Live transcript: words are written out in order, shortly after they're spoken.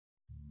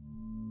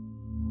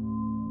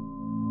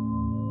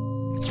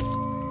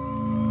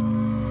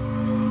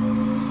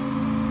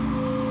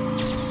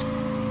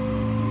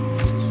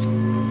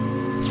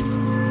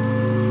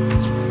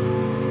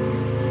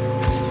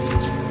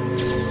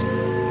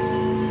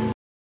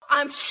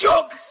I'm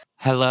shook!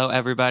 Hello,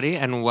 everybody,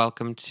 and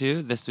welcome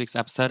to this week's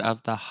episode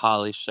of the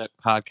Holly Shook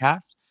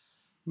podcast.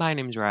 My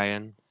name's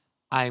Ryan.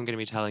 I am going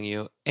to be telling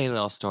you a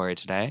little story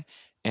today,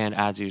 and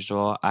as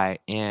usual, I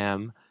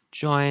am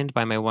joined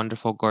by my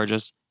wonderful,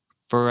 gorgeous,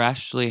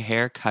 freshly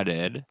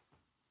haircutted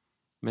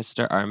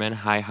Mr. Armin.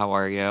 Hi, how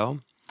are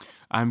you?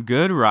 I'm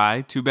good,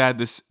 Rye. Too bad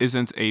this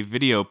isn't a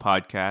video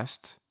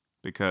podcast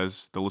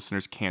because the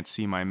listeners can't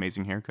see my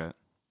amazing haircut.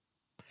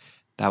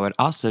 That would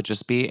also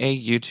just be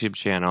a YouTube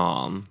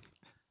channel.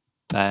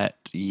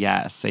 But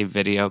yes, a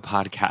video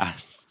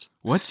podcast.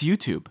 What's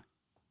YouTube?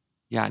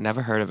 Yeah,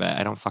 never heard of it.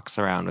 I don't fucks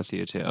around with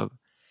YouTube.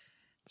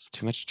 It's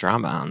too much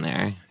drama on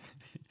there.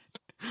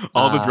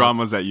 All the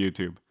dramas at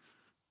YouTube.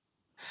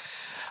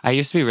 I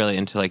used to be really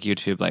into like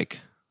YouTube like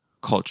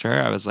culture.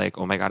 I was like,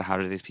 oh my God, how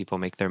do these people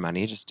make their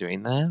money just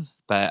doing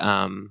this? But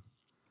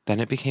then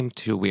it became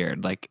too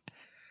weird. Like,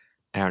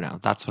 I don't know.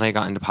 That's when I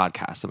got into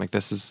podcasts. I'm like,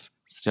 this is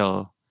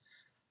still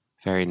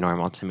very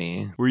normal to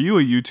me. Were you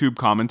a YouTube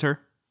commenter?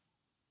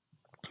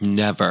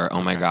 Never.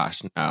 Oh my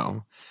gosh,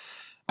 no.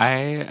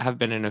 I have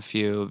been in a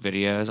few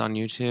videos on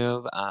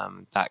YouTube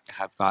that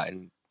have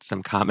gotten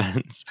some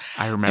comments.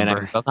 I remember.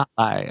 And I will not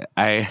lie.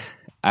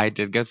 I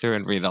did go through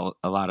and read a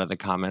lot of the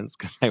comments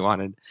because I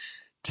wanted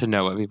to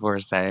know what people were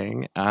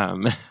saying.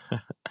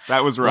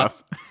 That was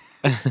rough.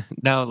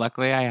 No,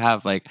 luckily I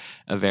have like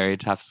a very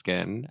tough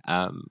skin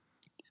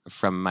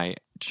from my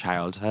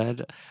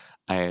childhood.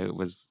 I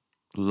was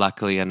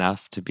luckily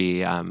enough to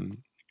be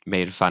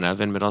made fun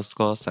of in middle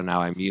school, so now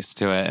I'm used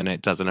to it and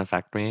it doesn't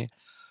affect me.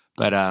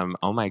 But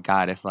oh my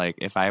God, if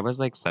I was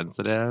like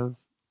sensitive,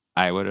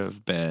 I would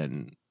have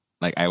been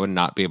like, I would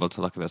not be able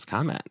to look at those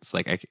comments.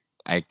 Like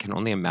I can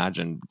only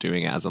imagine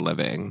doing it as a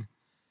living.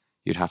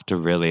 You'd have to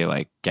really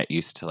like get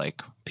used to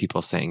like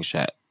people saying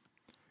shit.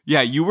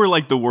 Yeah, you were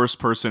like the worst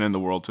person in the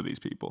world to these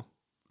people.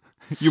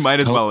 You might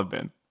as well have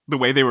been. The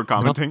way they were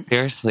commenting. No,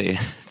 seriously,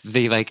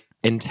 the like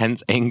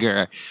intense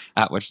anger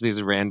at which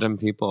these random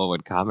people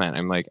would comment.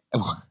 I'm like,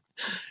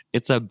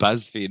 it's a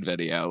BuzzFeed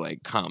video.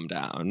 Like, calm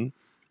down.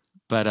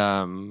 But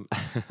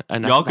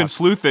y'all can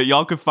sleuth it.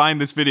 Y'all can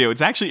find this video.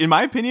 It's actually, in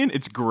my opinion,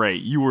 it's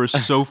great. You were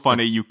so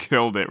funny. You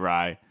killed it,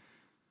 Rye.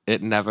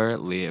 It never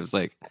leaves.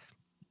 Like,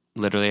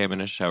 literally, I'm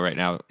in a show right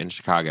now in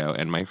Chicago,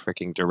 and my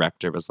freaking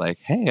director was like,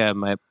 "Hey,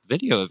 my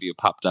video of you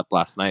popped up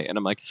last night," and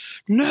I'm like,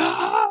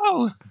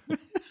 "No!"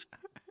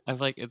 I'm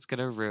like, it's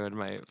gonna ruin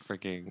my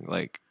freaking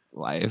like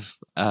life.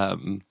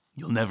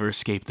 You'll never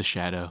escape the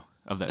shadow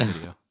of that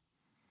video.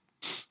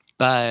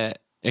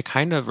 But it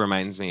kind of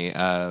reminds me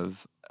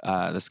of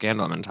the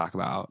scandal I'm going to talk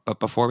about. But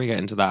before we get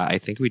into that, I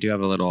think we do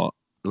have a little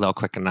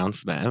quick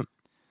announcement,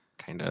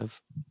 kind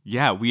of.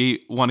 Yeah,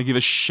 we want to give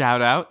a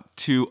shout out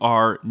to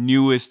our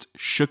newest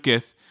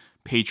Shooketh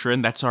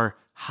patron. That's our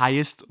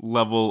highest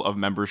level of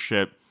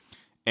membership.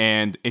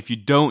 And if you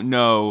don't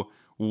know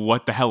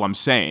what the hell I'm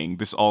saying,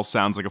 this all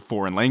sounds like a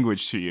foreign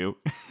language to you.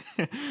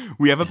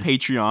 We have a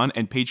Patreon,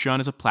 and Patreon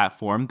is a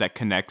platform that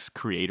connects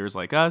creators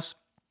like us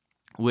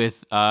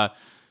with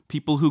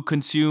people who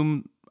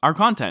consume our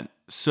content.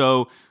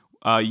 So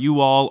you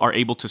all are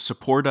able to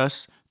support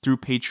us through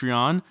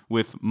Patreon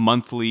with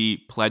monthly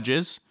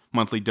pledges,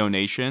 monthly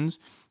donations,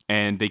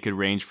 and they could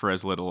range for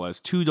as little as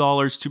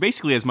 $2 to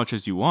basically as much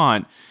as you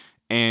want.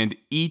 And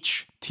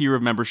each tier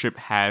of membership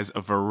has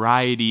a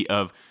variety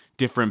of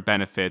different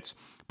benefits.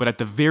 But at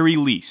the very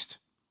least,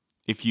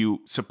 if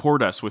you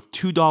support us with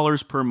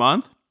 $2 per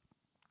month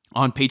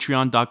on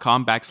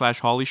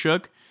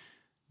patreon.com/hollyshook,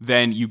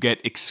 then you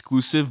get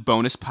exclusive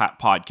bonus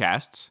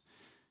podcasts.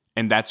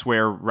 And that's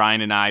where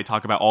Ryan and I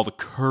talk about all the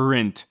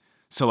current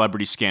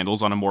celebrity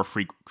scandals on a more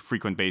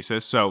frequent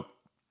basis. So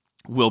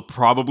we'll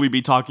probably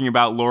be talking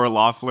about Laura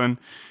Loughlin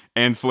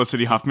and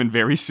Felicity Huffman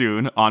very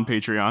soon on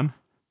Patreon.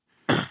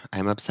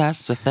 I'm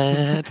obsessed with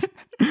it.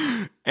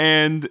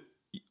 And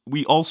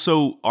we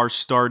also are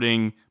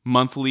starting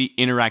monthly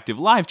interactive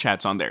live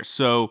chats on there.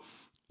 So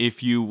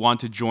if you want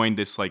to join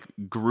this like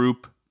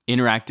group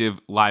interactive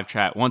live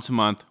chat once a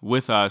month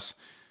with us,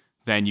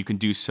 then you can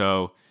do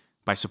so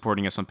by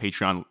supporting us on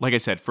Patreon. Like I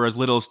said, for as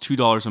little as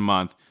 $2 a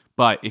month.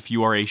 But if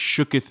you are a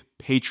Shooketh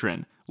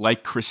patron,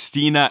 like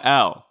Christina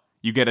L.,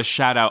 you get a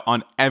shout out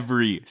on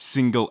every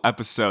single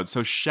episode.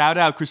 So shout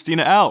out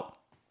Christina L.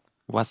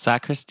 What's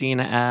that,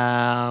 Christina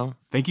L?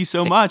 Thank you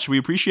so much. We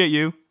appreciate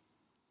you.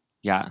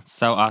 Yeah,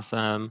 so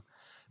awesome.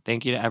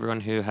 Thank you to everyone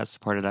who has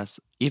supported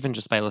us, even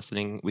just by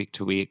listening week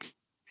to week.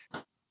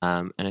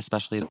 And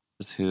especially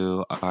those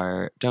who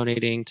are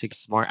donating to get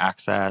some more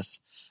access,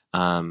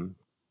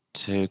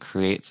 to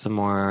create some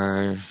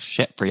more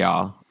shit for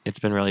y'all. It's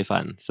been really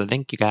fun. So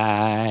thank you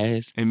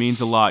guys. It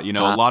means a lot. You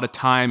know, a lot of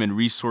time and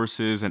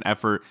resources and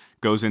effort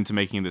goes into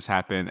making this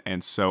happen.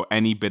 And so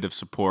any bit of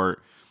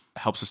support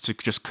helps us to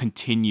just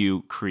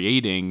continue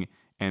creating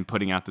and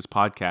putting out this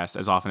podcast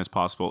as often as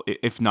possible,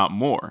 if not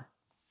more.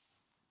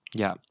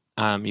 Yeah.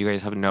 You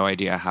guys have no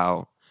idea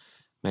how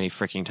many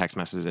freaking text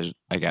messages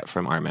I get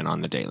from Armin on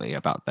the daily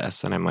about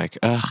this. And I'm like,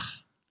 ugh,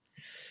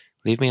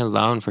 leave me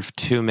alone for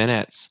 2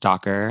 minutes,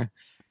 stalker.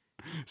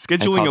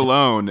 Scheduling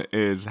alone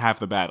is half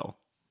the battle.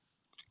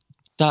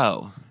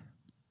 So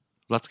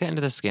let's get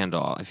into the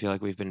scandal. I feel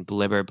like we've been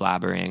blibber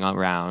blabbering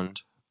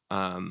around.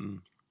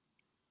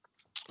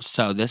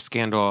 So this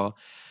scandal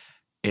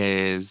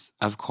is,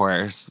 of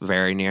course,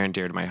 very near and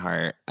dear to my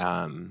heart.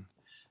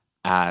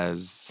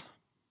 As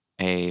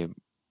a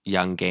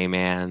young gay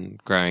man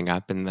growing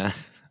up in the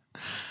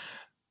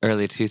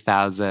early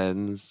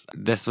 2000s,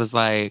 this was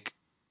like,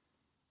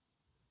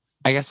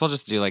 I guess we'll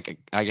just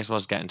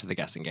get into the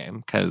guessing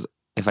game, because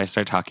if I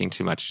start talking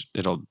too much,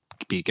 it'll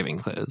be giving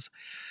clues.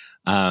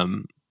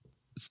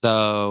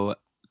 So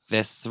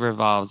this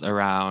revolves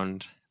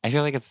around, I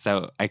feel like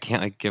I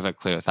can't like give a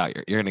clue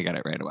without you're gonna get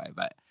it right away,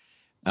 but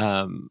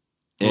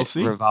We'll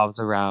see. revolves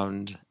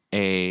around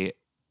a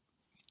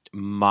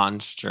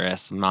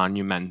monstrous,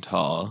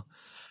 monumental,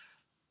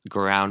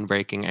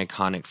 groundbreaking,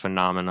 iconic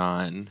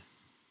phenomenon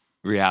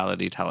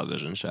reality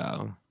television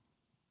show.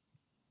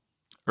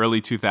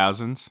 Early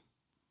 2000s.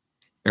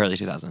 Early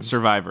 2000s.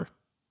 Survivor.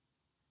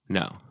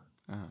 No.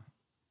 Oh.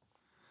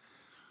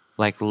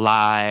 Like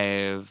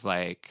live,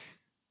 like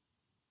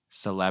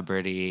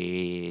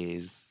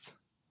celebrities.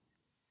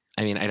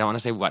 I mean, I don't want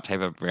to say what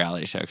type of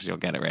reality show because you'll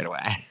get it right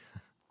away.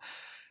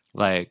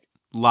 Like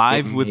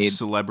Live with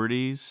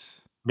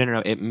celebrities.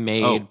 No. It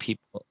made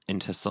people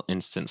into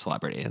instant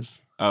celebrities.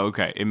 Oh,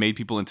 okay. It made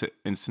people into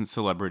instant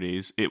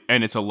celebrities.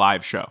 And it's a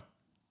live show.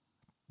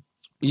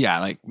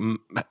 Yeah,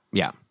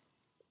 yeah.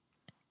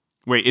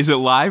 Wait, is it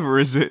live or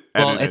is it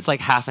edited? Well, it's like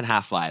half and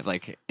half live.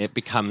 Like it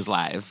becomes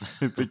live.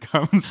 It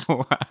becomes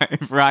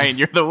live. Ryan,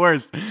 you're the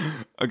worst.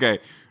 Okay,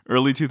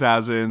 early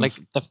 2000s. Like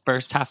the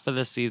first half of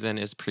the season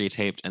is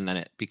pre-taped and then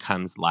it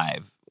becomes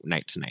live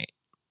night to night.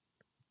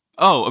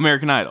 Oh,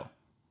 American Idol.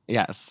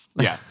 Yes.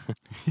 Yeah.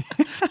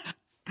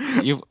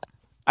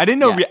 I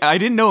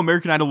didn't know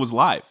American Idol was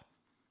live.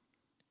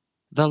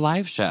 The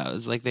live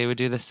shows, like they would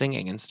do the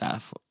singing and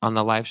stuff on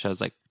the live shows,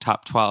 like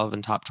top 12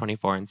 and top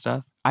 24 and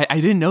stuff.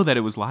 I didn't know that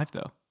it was live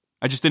though.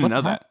 I just didn't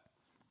know that.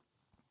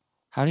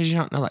 How did you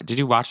not know that? Did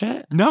you watch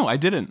it? No, I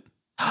didn't.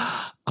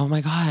 Oh my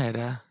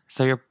god!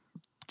 So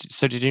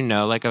did you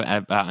know like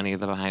about any of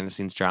the behind the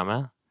scenes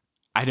drama?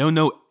 I don't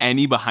know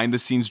any behind the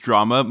scenes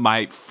drama.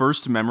 My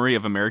first memory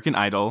of American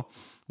Idol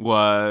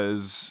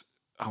was,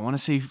 I want to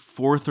say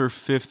 4th or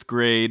 5th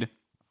grade.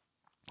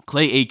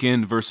 Clay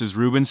Aiken versus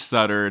Ruben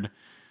Studdard.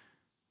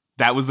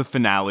 That was the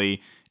finale.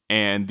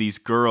 And these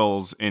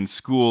girls in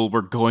school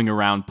were going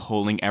around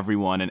polling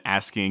everyone and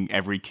asking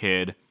every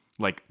kid,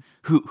 like,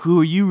 who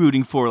are you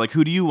rooting for? Like,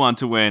 who do you want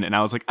to win? And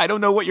I was like, I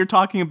don't know what you're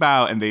talking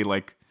about. And they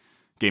like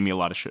gave me a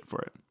lot of shit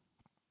for it.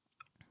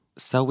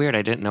 So weird.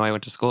 I didn't know I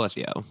went to school with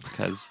you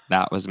because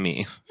that was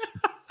me.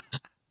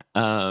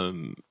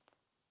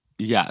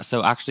 Yeah.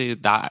 So actually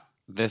the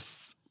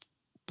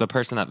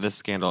person that this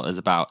scandal is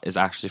about is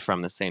actually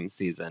from the same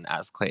season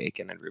as Clay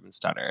Aiken and Ruben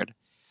Studdard.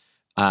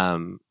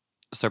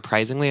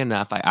 Surprisingly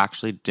enough, I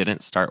actually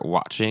didn't start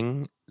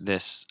watching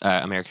this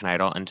American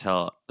Idol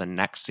until the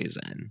next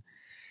season.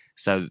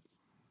 So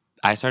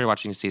I started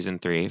watching season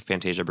 3,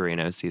 Fantasia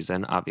Barrino's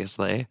season,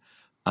 obviously.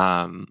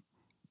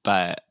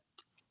 But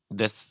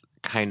this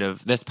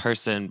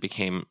person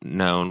became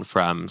known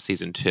from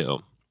season 2,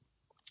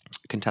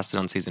 contested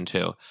on season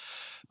 2.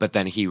 But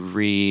then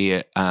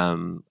he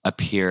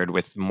appeared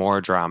with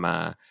more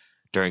drama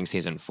during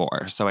season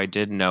 4. So I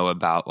did know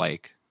about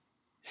like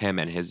him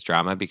and his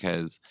drama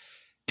because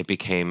it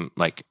became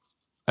like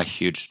a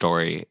huge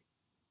story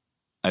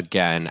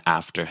again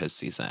after his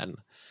season.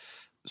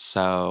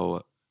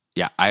 So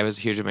yeah, I was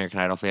a huge American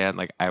Idol fan.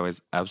 Like I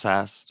was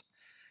obsessed.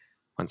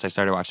 Once I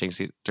started watching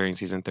during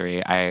season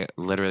 3, I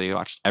literally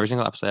watched every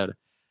single episode.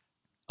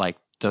 Like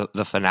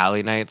the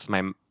finale nights,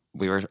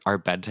 our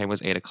bedtime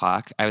was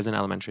 8:00. I was in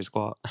elementary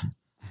school.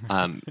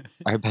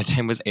 Our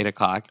bedtime was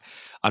 8:00.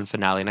 On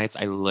finale nights,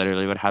 I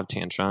literally would have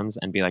tantrums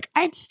and be like,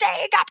 "I'm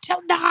staying up till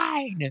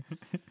 9,"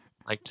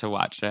 like to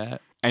watch it.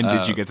 And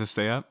did you get to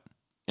stay up?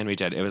 And we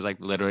did. It was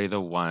like literally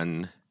the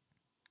one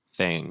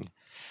thing.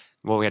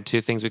 Well, we had 2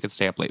 things we could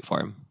stay up late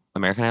for: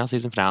 American Idol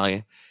season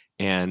finale,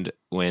 and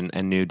when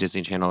a new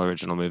Disney Channel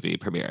original movie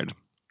premiered.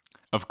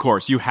 Of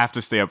course, you have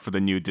to stay up for the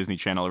new Disney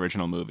Channel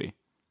original movie.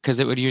 Because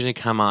it would usually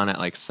come on at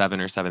like 7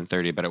 or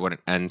 7:30, but it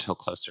wouldn't end until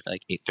closer to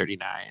like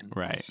 8:39.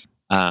 Right.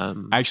 I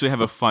actually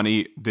have a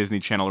funny Disney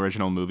Channel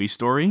original movie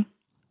story.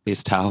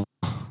 Please tell.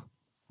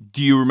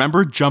 Do you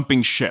remember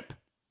Jumping Ship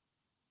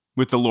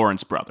with the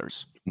Lawrence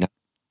brothers? No.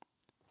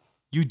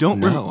 You don't?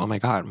 No. Oh my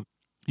god.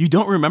 You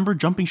don't remember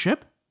Jumping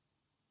Ship?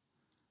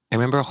 I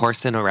remember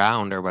Horsing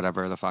Around or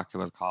whatever the fuck it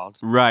was called.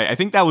 Right. I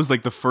think that was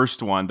like the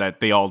first one that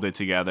they all did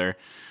together.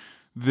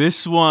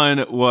 This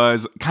one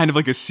was kind of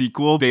like a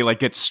sequel. They like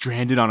get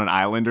stranded on an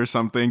island or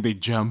something. They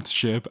jumped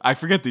ship. I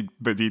forget the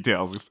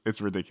details. It's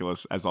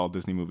ridiculous, as all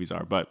Disney movies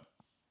are. But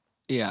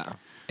yeah,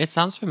 it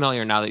sounds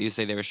familiar now that you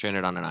say they were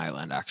stranded on an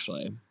island,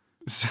 actually.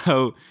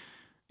 So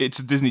it's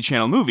a Disney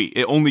Channel movie.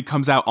 It only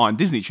comes out on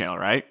Disney Channel,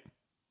 right?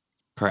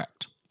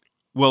 Correct.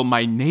 Well,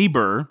 my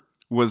neighbor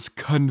was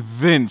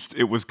convinced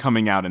it was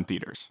coming out in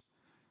theaters.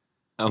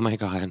 Oh my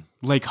god.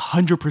 Like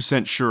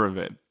 100% sure of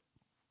it.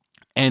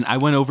 And I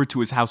went over to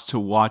his house to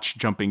watch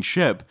Jumping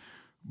Ship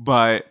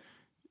but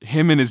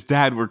him and his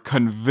dad were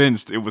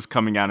convinced it was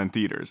coming out in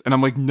theaters. And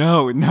I'm like,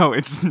 no,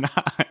 it's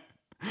not.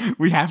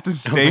 We have to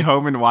stay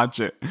home and watch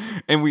it.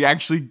 And we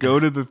actually go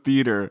to the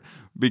theater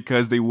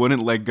because they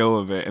wouldn't let go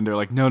of it. And they're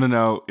like,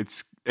 no,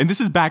 it's, and this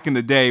is back in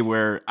the day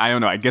where, I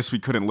don't know, I guess we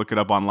couldn't look it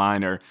up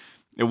online or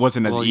it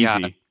wasn't as easy.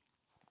 Yeah.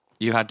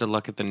 You had to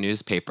look at the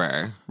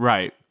newspaper.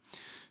 Right.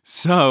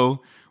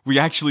 So we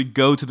actually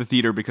go to the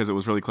theater because it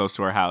was really close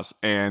to our house.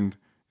 And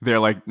they're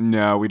like,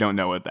 no, we don't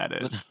know what that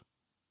is.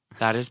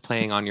 That is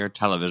playing on your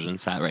television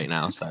set right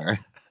now, sir.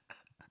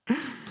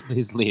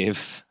 Please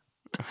leave.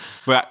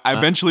 But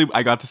eventually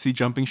I got to see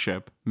Jumping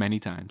Ship many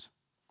times.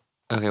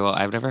 Okay, well,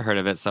 I've never heard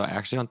of it, so I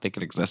actually don't think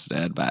it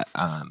existed, but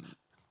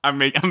I'm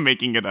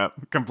making it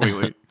up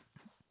completely.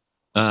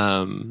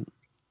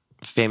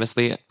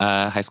 Famously,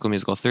 High School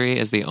Musical 3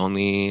 is the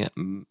only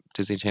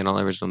Disney Channel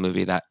original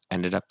movie that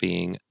ended up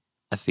being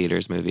a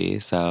theaters movie.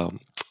 So,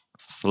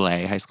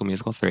 slay, High School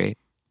Musical 3.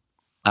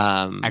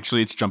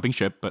 Actually, it's Jumping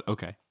Ship, but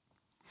okay.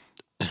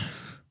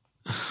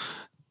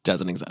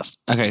 Doesn't exist.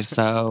 Okay,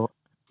 so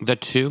the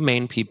two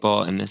main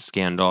people in this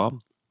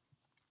scandal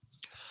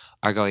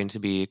are going to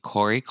be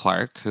Corey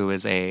Clark, who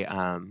is a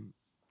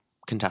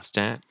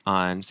contestant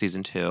on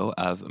season 2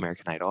 of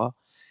American Idol,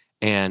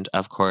 and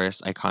of course,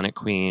 iconic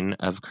queen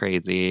of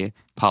crazy,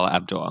 Paula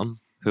Abdul,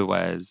 who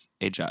was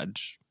a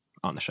judge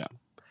on the show.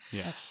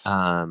 Yes.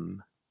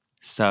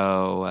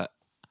 So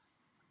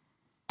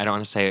I don't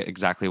want to say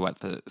exactly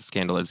what the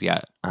scandal is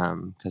yet,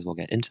 because we'll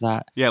get into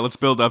that. Yeah, let's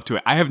build up to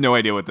it. I have no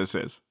idea what this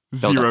is.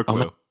 Zero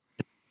clue.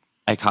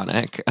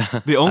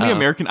 Iconic. The only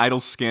American Idol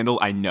scandal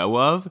I know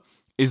of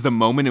is the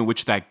moment in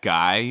which that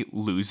guy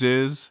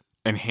loses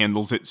and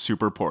handles it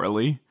super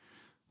poorly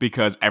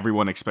because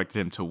everyone expected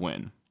him to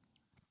win.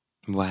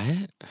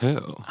 What?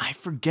 Who? I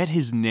forget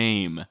his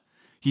name.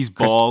 He's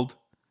bald.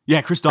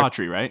 Yeah, Chris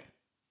Daughtry, right?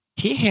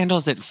 He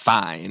handles it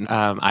fine.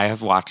 I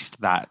have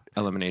watched that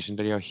elimination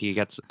video. He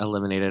gets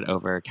eliminated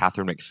over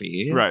Catherine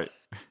McPhee. Right.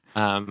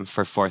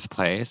 For 4th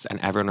place. And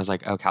everyone was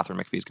like, oh, Catherine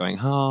McPhee's going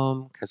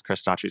home because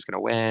Chris Daughtry's going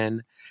to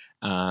win.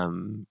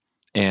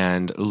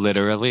 And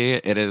literally,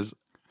 it is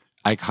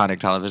iconic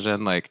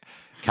television. Like,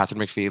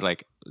 Catherine McPhee,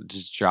 like,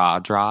 just jaw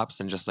drops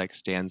and just, like,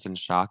 stands in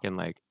shock. And,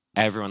 like,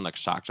 everyone looks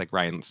shocked. Like,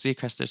 Ryan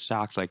Seacrest is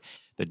shocked. Like,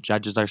 the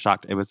judges are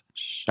shocked. It was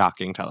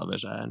shocking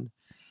television.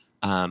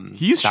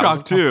 He's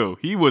shocked too.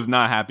 He was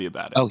not happy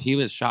about it. Oh, he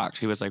was shocked.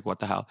 He was like, what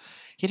the hell?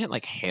 He didn't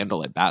like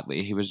handle it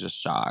badly. He was just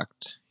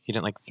shocked. He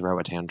didn't like throw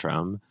a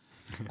tantrum.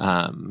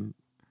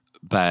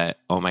 But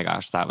oh my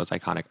gosh, that was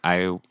iconic.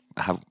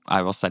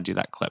 I will send you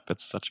that clip.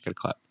 It's such a good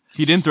clip.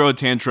 He didn't throw a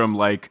tantrum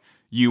like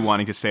you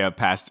wanting to stay up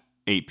past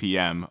 8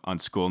 p.m. on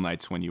school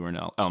nights when you were in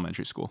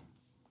elementary school.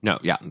 No,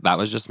 yeah, that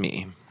was just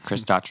me.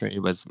 Chris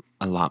Daughtry was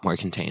a lot more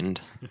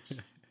contained.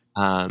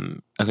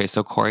 Okay,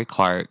 so Corey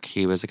Clark,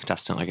 he was a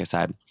contestant, like I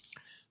said.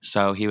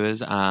 So he was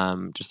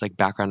just like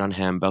background on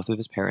him. Both of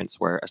his parents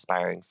were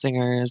aspiring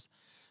singers.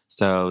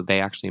 So they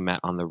actually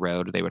met on the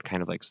road. They would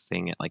kind of like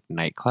sing at like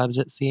nightclubs,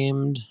 it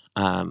seemed.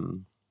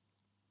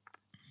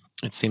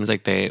 It seems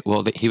like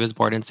he was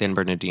born in San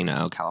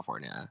Bernardino,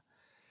 California,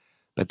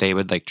 but they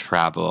would like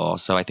travel.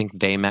 So I think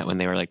they met when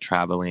they were like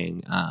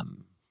traveling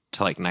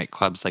to like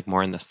nightclubs, like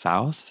more in the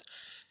South.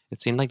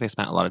 It seemed like they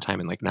spent a lot of time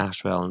in like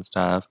Nashville and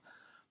stuff.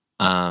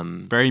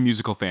 Very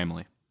musical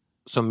family.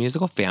 So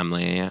musical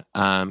family.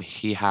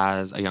 He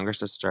has a younger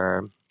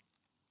sister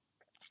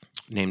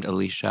named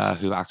Alicia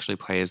who actually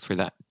plays for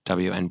the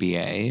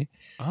WNBA.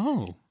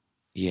 Oh,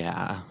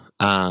 yeah.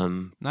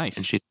 Nice.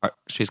 And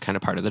she's kind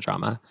of part of the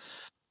drama.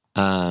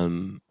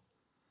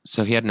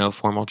 So he had no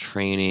formal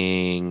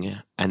training,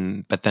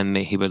 but then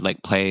he would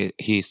like play.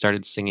 He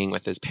started singing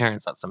with his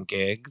parents at some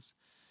gigs.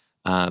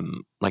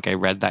 Like I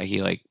read that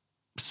he like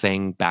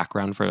sang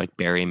background for like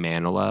Barry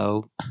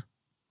Manilow,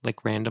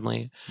 like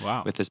randomly.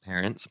 Wow. With his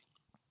parents.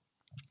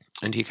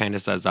 And he kind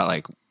of says that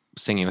like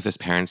singing with his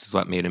parents is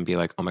what made him be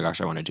like, oh my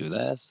gosh, I want to do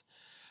this.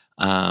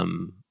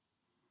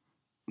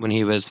 When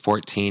he was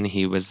 14,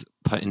 he was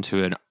put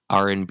into an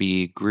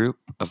R&B group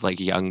of like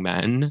young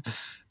men.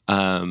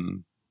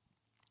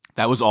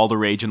 That was all the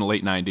rage in the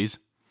late 90s.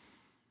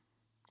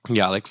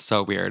 Yeah, like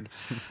so weird.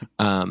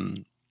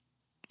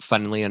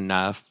 Funnily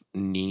enough,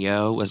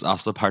 Neo was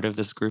also part of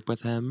this group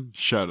with him.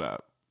 Shut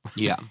up.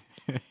 Yeah.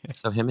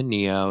 So him and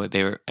Neo,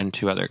 and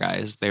 2 other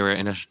guys, they were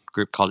in a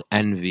group called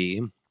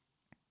Envy.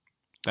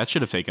 That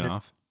should have taken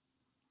off.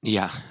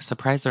 Yeah,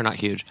 surprised they're not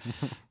huge.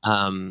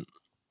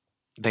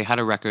 They had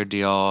a record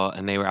deal,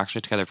 and they were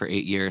actually together for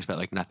 8 years, but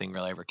like nothing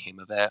really ever came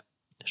of it.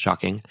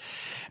 Shocking.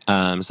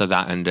 So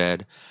that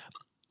ended.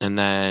 And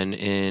then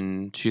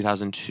in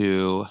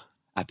 2002,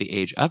 at the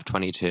age of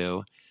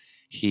 22,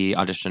 he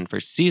auditioned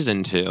for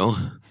season 2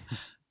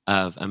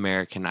 of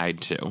American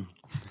Idol 2.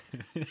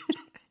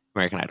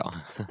 American Idol.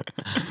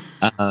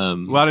 A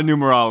lot of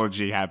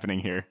numerology happening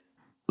here.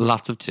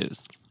 Lots of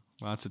 2s.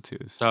 Lots of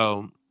 2s.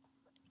 So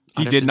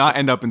he did not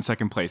end up in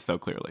second place, though,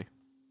 clearly.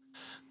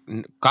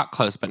 Got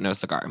close, but no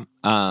cigar.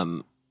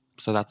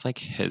 So that's like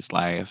his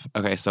life.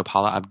 Okay, so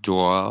Paula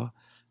Abdul,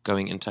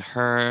 going into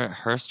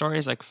her story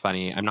is like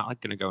funny. I'm not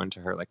like going to go into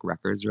her like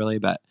records really,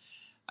 but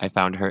I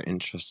found her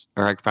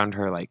I found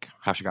her like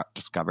how she got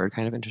discovered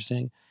kind of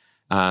interesting.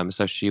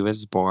 So she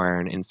was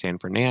born in San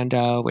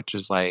Fernando, which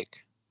is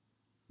like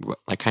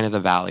kind of the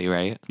valley,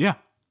 right? Yeah.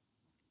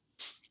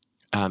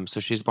 So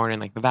she's born in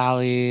like the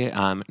valley,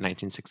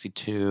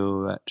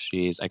 1962.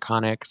 She's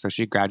iconic. So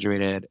she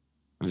graduated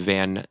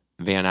Van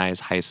Nuys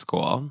High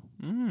School,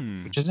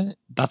 which isn't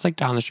that's like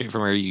down the street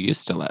from where you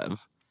used to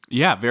live.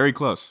 Yeah, very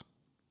close.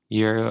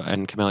 Your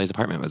and Camille's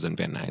apartment was in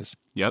Van Nuys.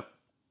 Yep.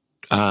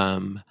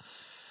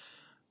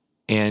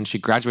 And she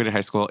graduated high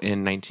school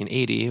in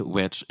 1980,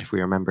 which, if we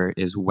remember,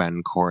 is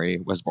when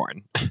Corey was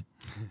born.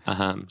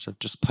 So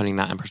just putting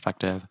that in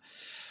perspective.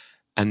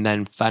 And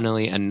then,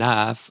 funnily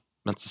enough,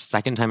 that's the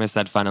second time I've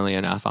said funnily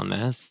enough on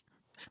this.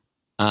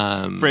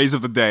 Phrase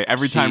of the day.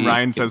 Every time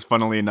Ryan says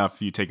funnily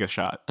enough, you take a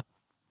shot.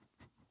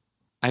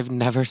 I've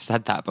never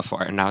said that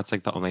before, and now it's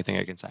like the only thing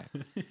I can say.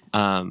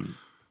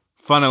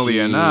 Funnily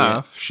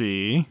enough,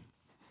 she...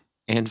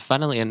 And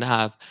funnily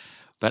enough,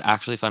 but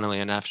actually funnily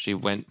enough, she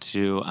went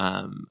to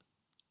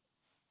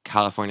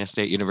California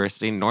State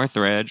University,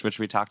 Northridge, which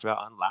we talked about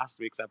on last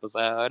week's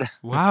episode.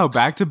 Wow,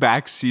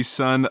 back-to-back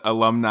CSUN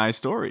alumni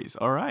stories.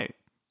 All right.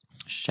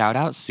 Shout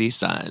out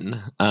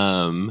CSUN.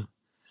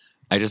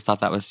 I just thought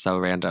that was so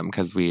random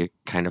because we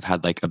kind of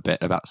had like a bit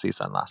about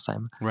CSUN last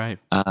time. Right.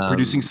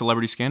 Producing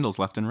celebrity scandals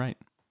left and right.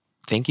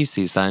 Thank you,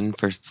 CSUN,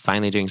 for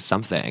finally doing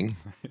something.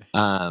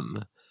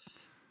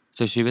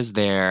 So she was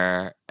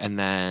there, and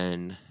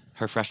then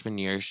her freshman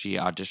year, she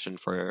auditioned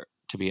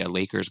to be a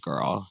Lakers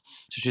girl.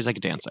 So she was like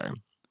a dancer.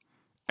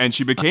 And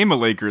she became a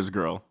Lakers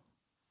girl.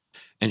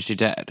 And she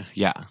did,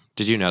 yeah.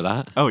 Did you know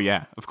that? Oh,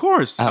 yeah. Of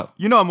course. Oh.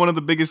 You know I'm one of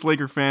the biggest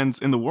Laker fans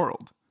in the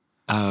world.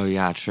 Oh,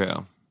 yeah,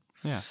 true.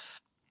 Yeah.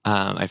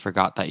 I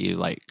forgot that you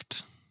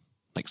liked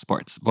like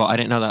sports. Well, I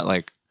didn't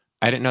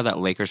know that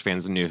Lakers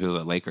fans knew who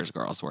the Lakers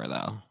girls were,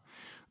 though.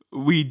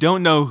 We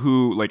don't know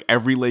who like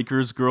every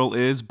Lakers girl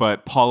is,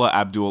 but Paula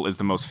Abdul is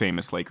the most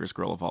famous Lakers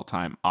girl of all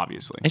time,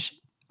 obviously.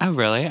 Oh,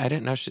 really? I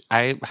didn't know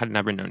I had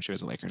never known she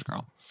was a Lakers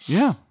girl.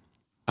 Yeah.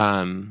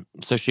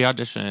 So she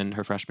auditioned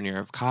her freshman year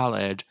of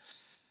college,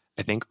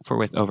 I think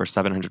with over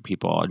 700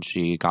 people, and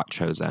she got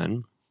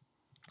chosen.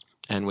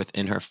 And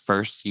within her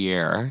first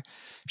year,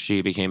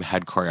 she became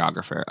head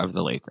choreographer of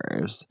the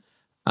Lakers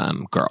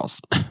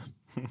girls,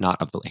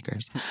 not of the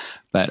Lakers,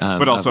 but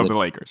also of the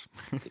Lakers.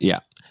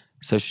 Yeah.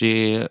 So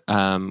she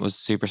was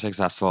super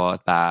successful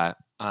at that.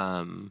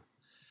 And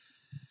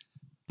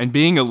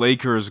being a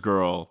Lakers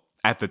girl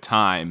at the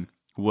time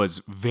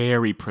was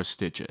very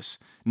prestigious.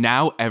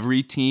 Now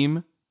every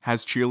team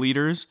has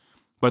cheerleaders,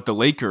 but the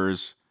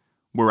Lakers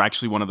were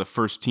actually one of the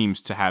first teams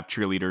to have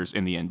cheerleaders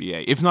in the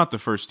NBA. If not the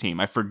first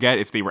team. I forget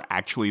if they were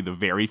actually the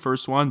very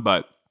first one,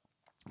 but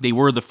they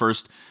were the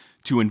first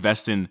to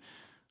invest in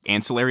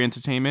ancillary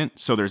entertainment.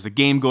 So there's the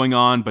game going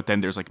on, but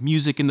then there's like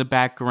music in the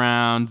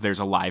background, there's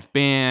a live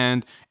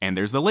band, and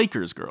there's the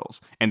Lakers girls.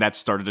 And that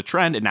started a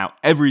trend, and now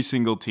every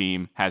single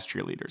team has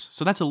cheerleaders.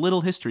 So that's a little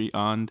history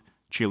on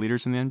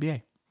cheerleaders in the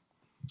NBA.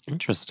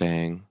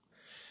 Interesting.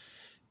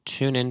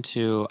 Tune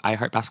into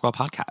iHeart Basketball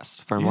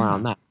Podcast for more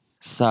on that.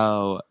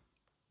 So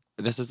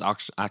this is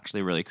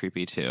actually really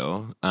creepy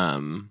too.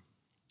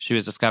 She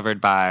was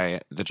discovered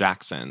by the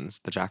Jackson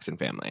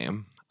family,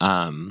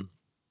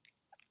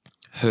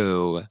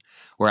 who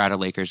were at a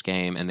Lakers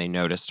game, and they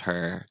noticed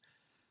her,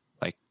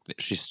 like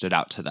she stood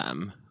out to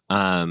them.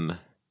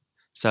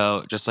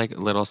 So just like a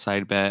little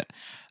side bit,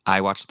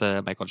 I watched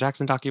the Michael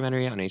Jackson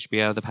documentary on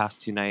HBO the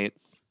past 2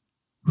 nights.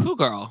 Who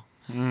girl?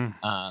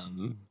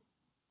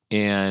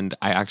 And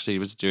I actually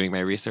was doing my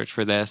research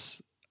for this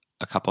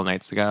a couple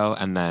nights ago,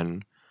 and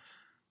then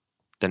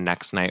the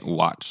next night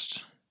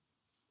watched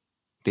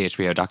the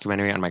HBO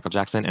documentary on Michael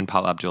Jackson, and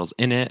Paula Abdul's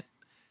in it.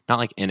 Not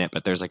like in it,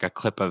 but there's like a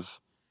clip of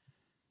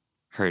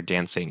her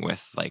dancing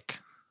with like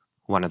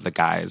one of the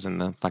guys in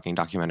the fucking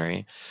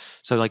documentary.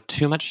 So like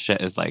too much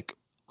shit is like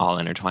all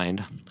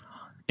intertwined.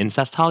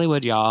 Incest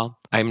Hollywood, y'all.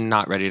 I'm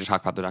not ready to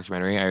talk about the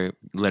documentary. I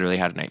literally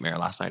had a nightmare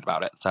last night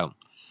about it, so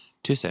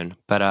too soon.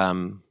 But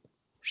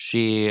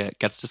she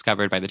gets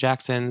discovered by the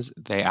Jacksons.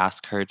 They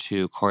ask her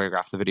to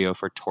choreograph the video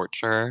for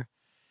Torture,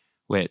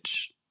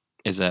 which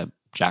is a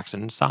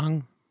Jackson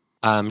song.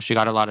 She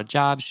got a lot of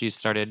jobs. She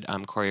started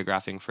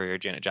choreographing for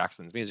Janet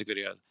Jackson's music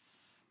videos,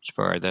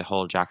 for the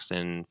whole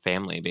Jackson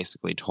family,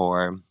 basically,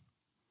 tour.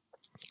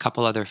 A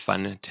couple other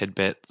fun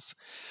tidbits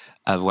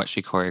of what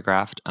she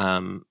choreographed.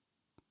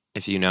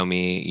 If you know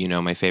me, you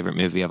know my favorite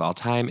movie of all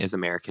time is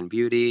American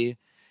Beauty,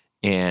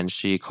 and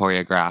she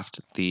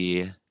choreographed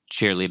the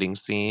cheerleading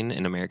scene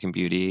in American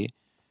Beauty,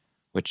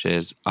 which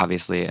is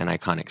obviously an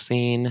iconic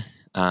scene.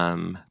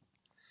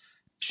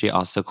 She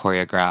also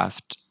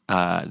choreographed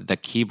the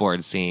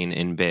keyboard scene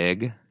in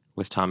Big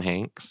with Tom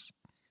Hanks.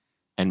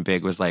 And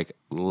Big was like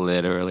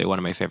literally one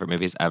of my favorite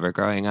movies ever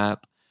growing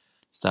up.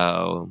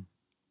 So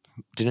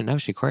didn't know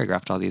she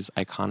choreographed all these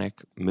iconic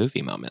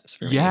movie moments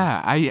for me.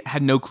 Yeah, I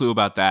had no clue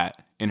about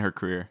that in her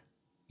career.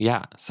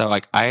 Yeah. So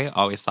like I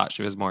always thought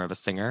she was more of a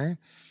singer.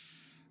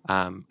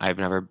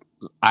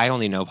 I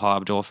only know Paula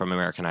Abdul from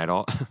American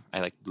Idol. I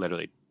like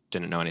literally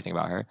didn't know anything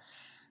about her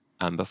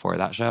before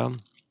that show.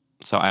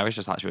 So I always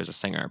just thought she was a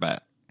singer,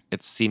 but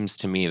it seems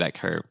to me like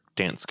her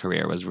dance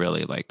career was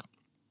really like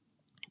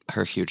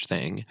her huge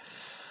thing.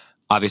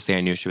 Obviously,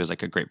 I knew she was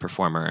like a great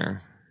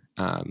performer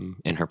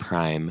in her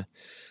prime.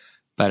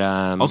 But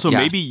Also, yeah,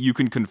 maybe you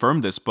can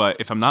confirm this, but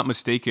if I'm not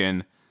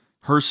mistaken,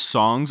 her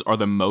songs are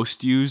the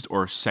most used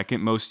or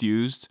second most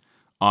used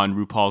on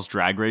RuPaul's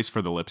Drag Race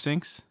for the lip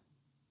syncs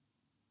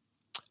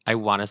I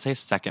want to say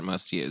second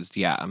most used.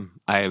 Yeah,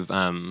 I've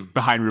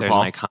behind there's an RuPaul.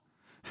 icon.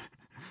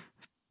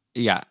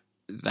 Yeah,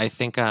 I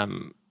think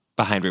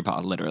behind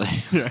RuPaul,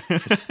 literally, Yeah.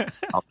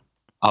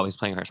 always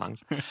playing her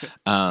songs.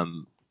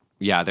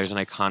 Yeah, there's an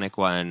iconic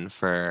one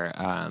for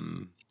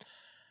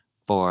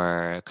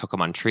Coco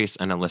Montrese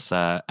and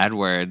Alyssa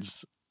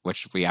Edwards,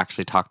 which we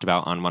actually talked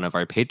about on one of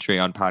our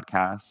Patreon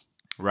podcasts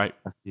Right.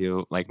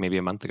 maybe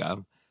a month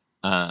ago.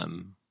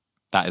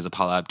 That is a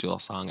Paula Abdul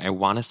song. I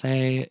want to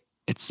say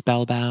it's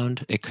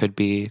Spellbound. It could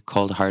be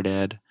Cold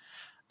Hearted.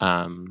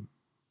 Paula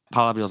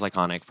Abdul's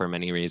iconic for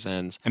many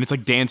reasons. And it's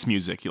like dance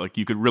music. Like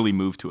you could really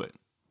move to it.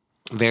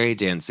 Very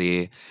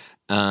dancey.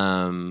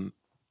 I'm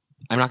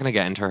not going to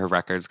get into her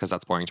records because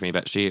that's boring to me.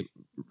 But she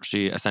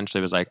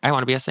essentially was like, I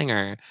want to be a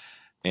singer,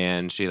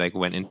 and she like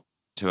went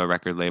into a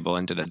record label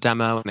and did a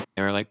demo, and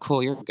they were like,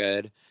 cool, you're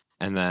good.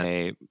 And then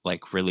they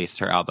like released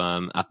her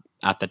album.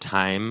 At the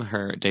time,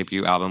 her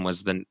debut album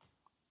was the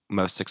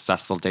most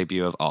successful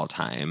debut of all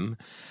time,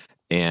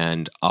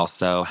 and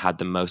also had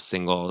the most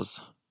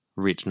singles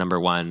reach number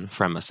one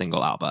from a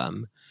single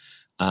album.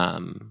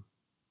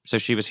 So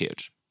she was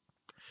huge.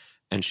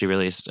 And she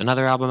released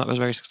another album that was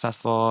very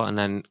successful, and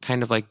then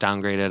kind of like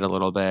downgraded a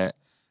little bit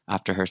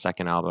after her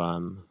second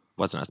album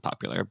wasn't as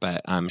popular,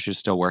 but she was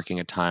still working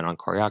a ton on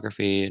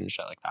choreography and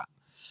shit like that.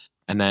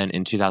 And then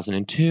in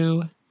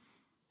 2002,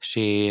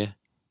 she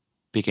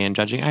began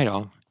judging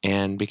Idol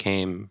and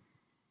became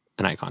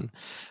an icon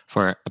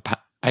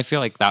I feel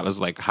like that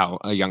was like how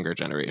a younger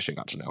generation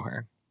got to know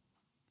her.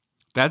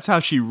 That's how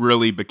she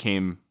really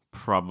became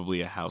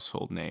probably a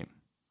household name.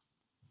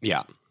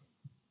 Yeah.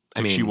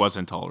 If she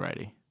wasn't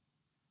already.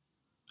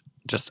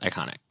 Just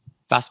iconic.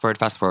 Fast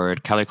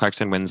forward. Kelly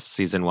Clarkson wins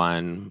season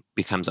 1,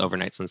 becomes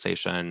overnight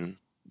sensation.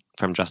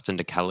 From Justin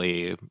to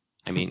Kelly,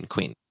 I mean,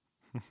 queen.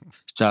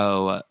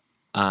 So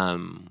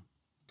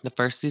the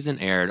first season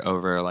aired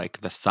over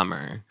like the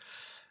summer,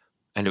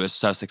 and it was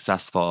so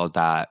successful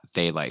that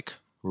they like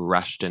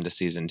rushed into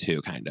season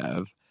 2 kind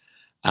of.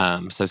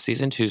 So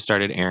season 2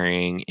 started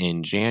airing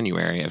in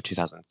January of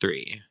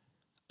 2003.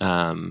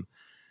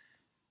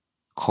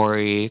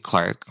 Corey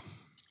Clark,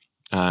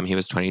 he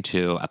was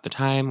 22 at the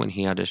time when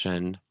he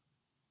auditioned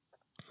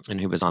and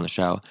he was on the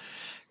show.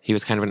 He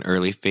was kind of an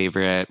early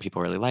favorite.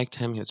 People really liked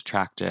him. He was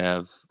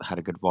attractive, had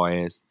a good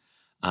voice.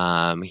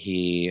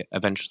 He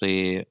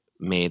eventually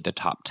made the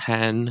top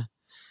 10.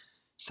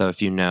 So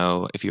if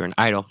you're an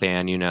Idol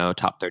fan, you know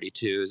top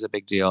 32 is a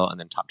big deal. And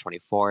then top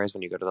 24 is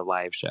when you go to the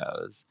live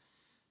shows.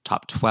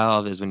 Top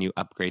 12 is when you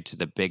upgrade to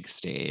the big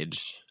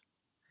stage.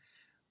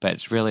 But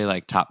it's really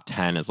like top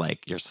 10 is like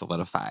you're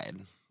solidified,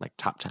 like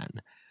top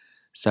 10.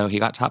 So he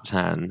got top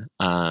 10.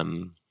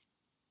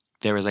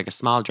 There was like a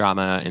small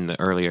drama in the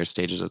earlier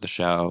stages of the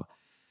show.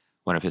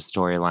 One of his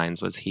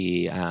storylines was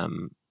he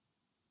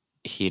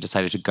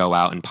decided to go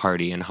out and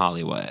party in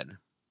Hollywood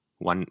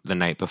the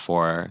night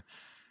before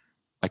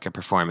like a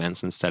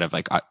performance instead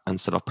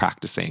of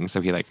practicing. So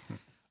he like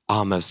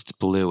almost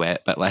blew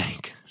it, but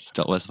like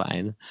still was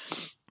fine.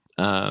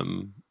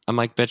 I'm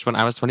like, bitch, when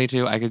I was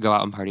 22, I could go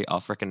out and party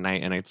all freaking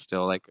night and I'd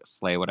still like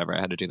slay whatever I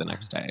had to do the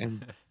next day.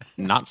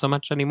 Not so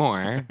much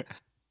anymore.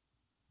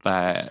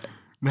 But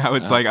now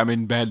it's like I'm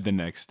in bed the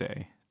next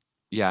day.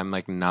 Yeah, I'm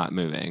like not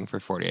moving for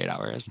 48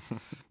 hours.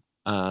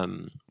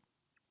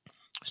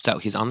 So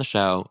he's on the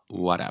show,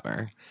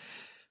 whatever.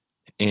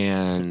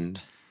 And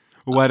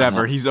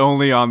whatever. He's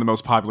only on the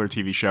most popular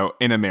TV show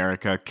in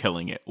America,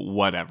 killing it.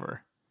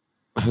 Whatever.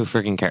 Who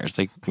freaking cares?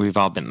 Like, we've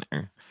all been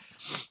there.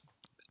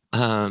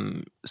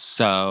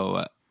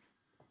 So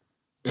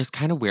it was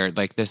kind of weird.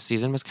 Like, this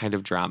season was kind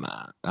of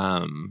drama.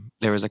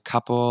 There was a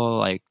couple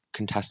like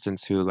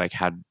contestants who like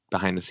had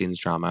behind the scenes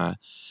drama.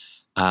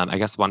 I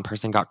guess one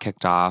person got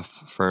kicked off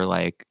for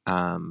like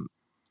I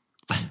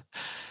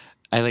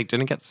like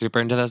didn't get super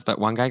into this, but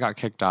one guy got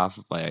kicked off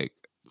like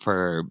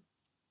for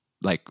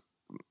like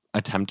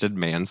attempted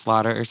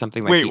manslaughter or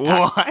something. Like, wait,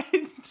 what?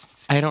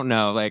 I don't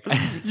know. Like,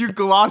 you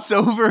gloss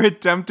over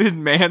attempted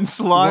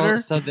manslaughter. Well,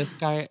 so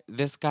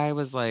this guy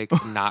was like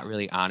not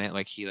really on it.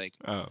 Like he like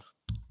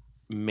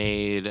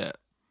made.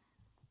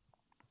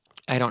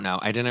 I don't know.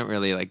 I didn't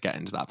really like get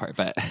into that part,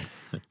 but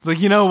it's like,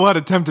 you know what?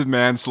 Attempted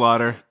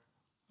manslaughter.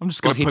 I'm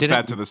just gonna put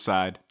that to the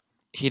side.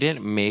 He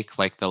didn't make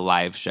like the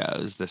live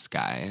shows. This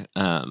guy,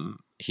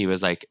 he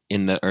was like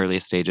in the early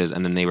stages,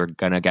 and then they were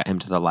gonna get him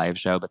to the live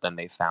show, but then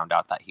they found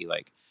out that he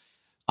like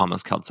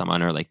almost killed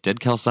someone or like did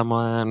kill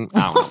someone.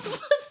 I don't know.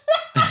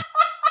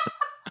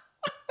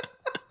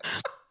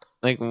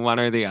 Like one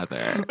or the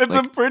other. It's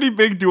Like, a pretty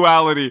big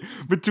duality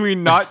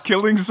between not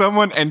killing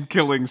someone and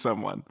killing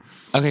someone.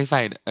 okay,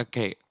 fine.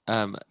 Okay.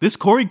 This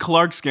Corey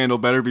Clark scandal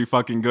better be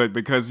fucking good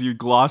because you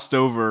glossed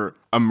over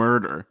a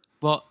murder.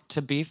 Well,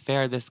 to be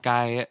fair, this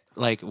guy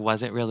like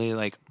wasn't really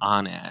like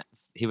on it.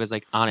 He was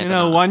like on it. You but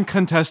know, not. one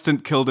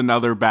contestant killed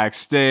another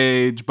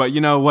backstage, but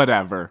you know,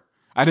 whatever.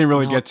 I didn't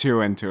really get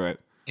too into it.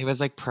 It was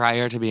like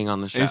prior to being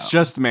on the show. It's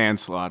just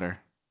manslaughter.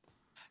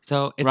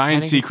 So it's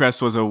Ryan kinda,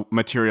 Seacrest was a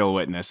material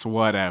witness.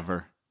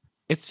 Whatever.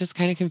 it's just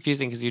kind of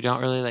confusing because you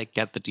don't really like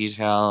get the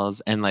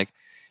details, and like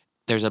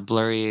there's a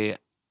blurry,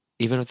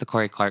 even with the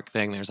Corey Clark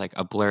thing, there's like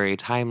a blurry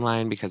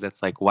timeline because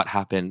it's like what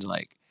happened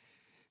like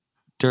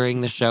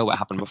during the show, what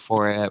happened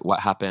before it, what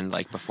happened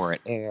like before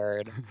it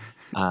aired.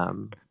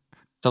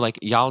 So like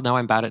y'all know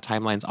I'm bad at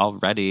timelines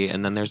already,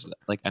 and then there's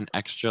like an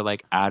extra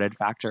like added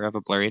factor of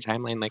a blurry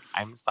timeline. Like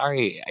I'm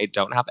sorry, I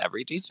don't have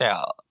every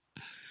detail.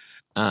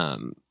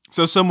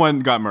 So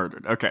someone got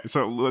murdered. Okay,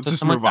 so let's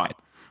just move on. Died.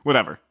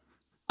 Whatever.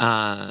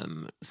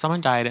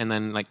 Someone died and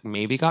then like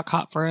maybe got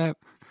caught for it,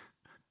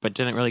 but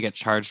didn't really get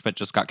charged, but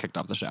just got kicked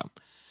off the show.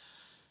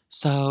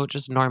 So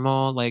just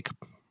normal like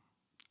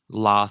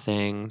law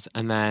things,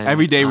 and then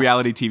Everyday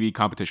reality TV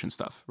competition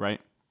stuff,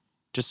 right?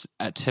 just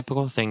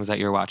typical things that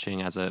you're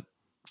watching as a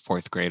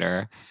fourth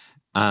grader.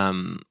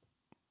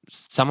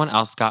 Someone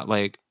else got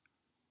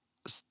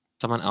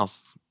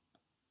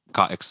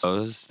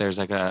exposed. There's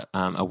like a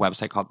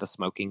website called The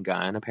Smoking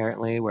Gun,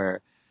 apparently,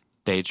 where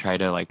they try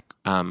to like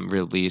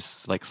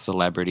release like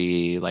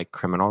celebrity like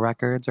criminal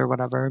records or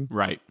whatever.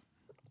 Right.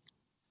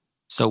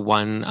 So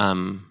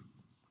one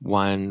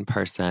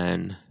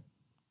person,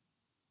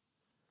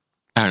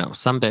 I don't know,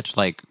 some bitch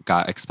like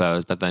got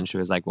exposed, but then she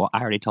was like, well,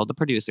 I already told the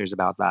producers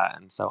about that,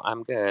 and so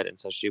I'm good. And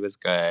so she was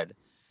good.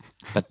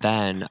 But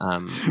then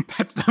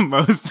That's the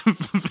most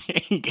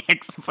vague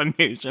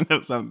explanation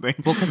of something.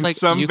 Well, 'cause, like,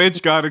 some you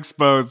bitch got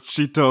exposed,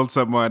 she told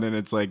someone, and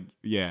it's like,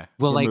 yeah,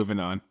 Well, we're like- moving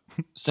on.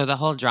 so the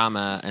whole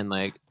drama and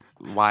like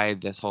why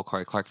this whole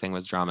Corey Clark thing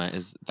was drama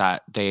is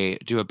that they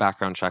do a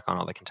background check on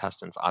all the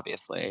contestants,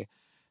 obviously.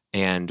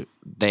 And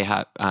they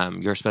have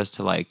you're supposed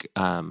to like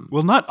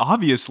Well, not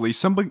obviously.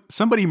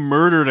 Somebody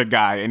murdered a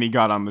guy and he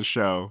got on the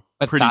show.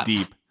 But Pretty that's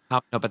deep.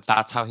 but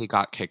that's how he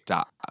got kicked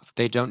off.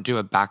 They don't do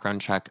a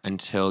background check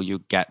until you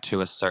get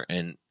to a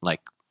certain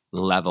like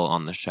level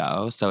on the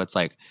show. So it's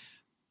like,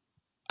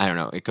 I don't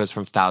know, it goes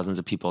from thousands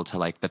of people to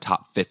like the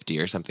top 50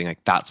 or something.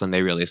 Like that's when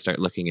they really start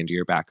looking into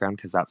your background,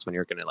 because that's when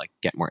you're going to like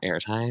get more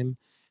airtime.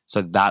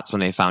 So that's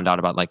when they found out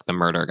about like the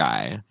murder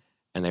guy,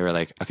 and they were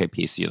like, okay,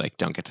 peace, you like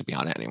don't get to be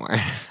on it anymore.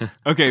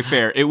 Okay,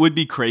 fair. It would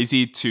be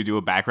crazy to do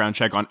a background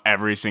check on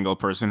every single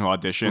person who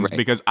auditions, Right.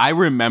 because I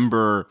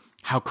remember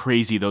how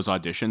crazy those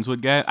auditions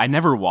would get. I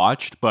never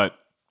watched, but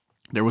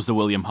there was the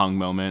William Hung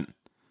moment.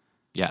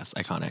 Yes,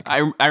 iconic.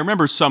 I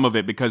remember some of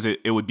it because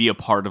it would be a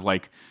part of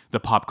like the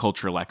pop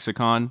culture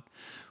lexicon.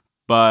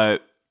 But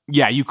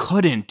yeah, you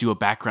couldn't do a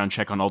background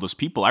check on all those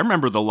people. I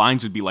remember the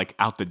lines would be like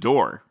out the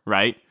door,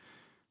 right?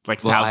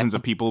 Like Well, thousands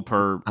of people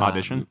per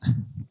audition.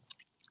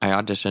 I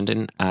auditioned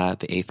in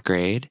the 8th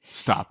grade.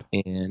 Stop.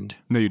 And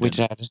No, you wait, didn't.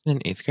 did I audition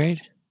in 8th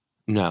grade?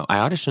 No, I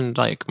auditioned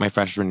like my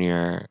freshman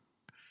year.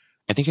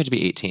 I think you had to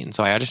be 18.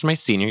 So I auditioned my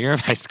senior year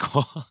of high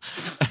school.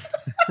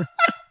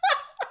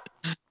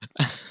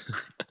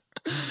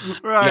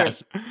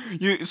 Right.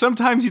 Yes.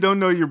 Sometimes you don't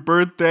know your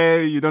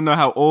birthday. You don't know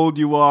how old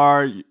you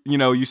are. You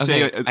know, you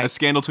say Okay, a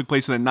scandal took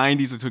place in the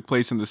 90s. It took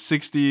place in the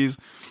 60s.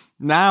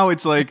 Now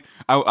it's like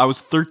I was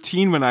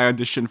 13 when I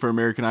auditioned for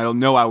American Idol.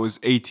 No, I was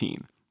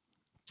 18.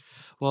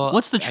 Well,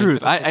 What's the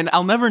truth? And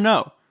I'll never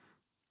know.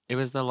 it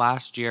was the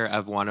last year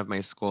of one of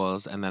my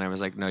schools, and then I was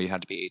like, no, you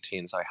had to be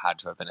 18, so I had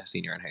to have been a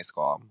senior in high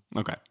school.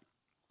 Okay.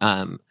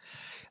 I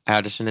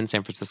auditioned in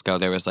San Francisco.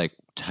 There was like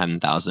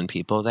 10,000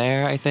 people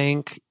there, I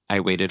think. I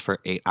waited for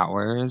 8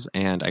 hours,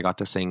 and I got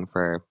to sing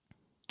for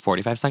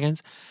 45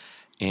 seconds.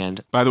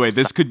 And By the way,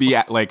 this could be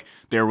like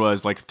there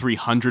was like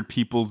 300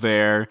 people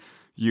there.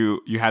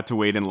 You had to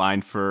wait in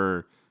line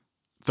for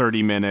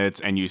 30 minutes,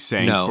 and you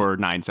sang No. for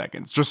 9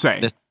 seconds. Just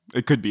saying,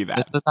 it could be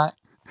that.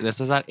 this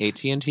was at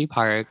AT&T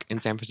Park in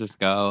San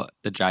Francisco,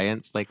 the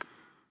Giants like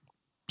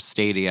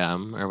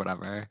stadium or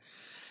whatever,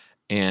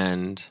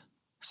 and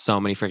so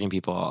many freaking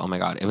people. Oh my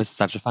god, it was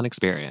such a fun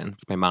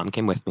experience. My mom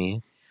came with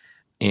me,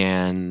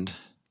 and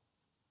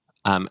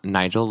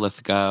Nigel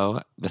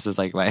Lithgow. This is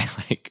like my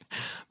like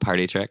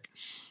party trick.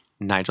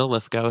 Nigel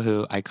Lithgow,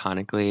 who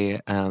iconically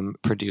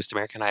produced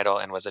American Idol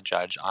and was a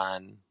judge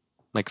on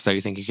like So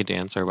You Think You Could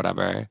Dance or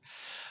whatever,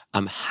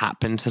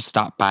 happened to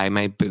stop by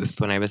my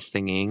booth when I was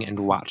singing and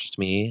watched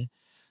me.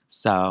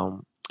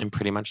 So I'm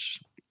pretty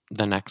much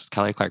the next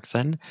Kelly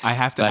Clarkson. I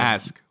have to But-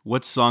 ask,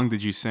 what song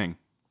did you sing?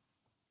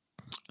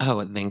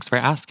 Oh, thanks for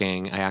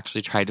asking. I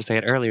actually tried to say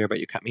it earlier, but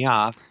you cut me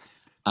off.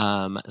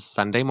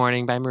 Sunday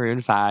Morning by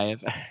Maroon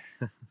 5.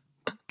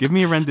 Give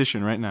me a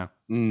rendition right now.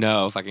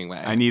 No fucking way.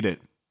 I need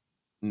it.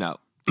 No.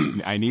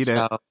 I need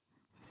it.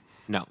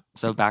 No.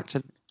 So back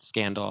to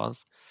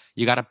scandals.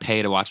 You got to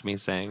pay to watch me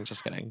sing.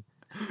 Just kidding.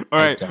 All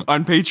right, don't.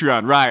 on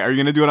Patreon. Right, are you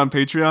going to do it on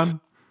Patreon?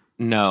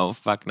 No,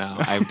 fuck no.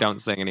 I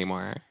don't sing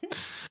anymore.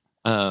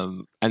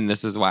 And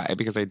this is why,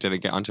 because I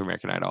didn't get onto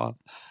American Idol.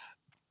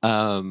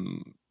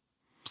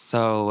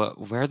 So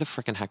where the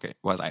freaking heck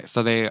was I?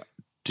 So they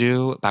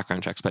do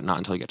background checks, but not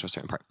until you get to a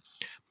certain part.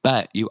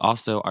 But you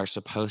also are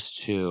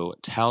supposed to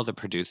tell the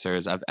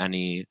producers of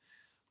any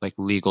like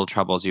legal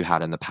troubles you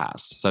had in the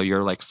past. So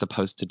you're like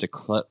supposed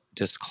to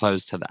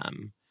disclose to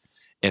them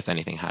if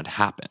anything had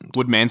happened.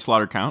 Would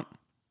manslaughter count?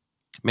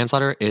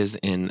 Manslaughter is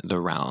in the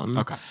realm.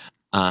 Okay.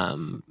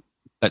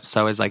 But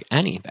so is like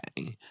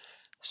anything.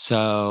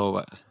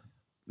 So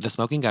the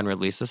Smoking Gun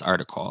released this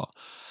article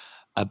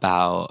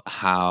about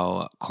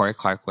how Corey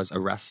Clark was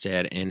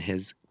arrested in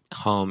his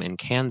home in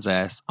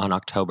Kansas on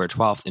October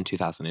 12th in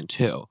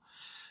 2002.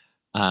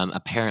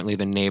 Apparently,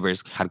 the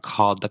neighbors had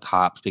called the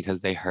cops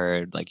because they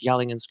heard like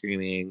yelling and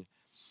screaming.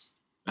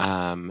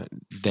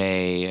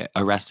 They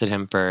arrested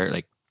him for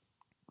like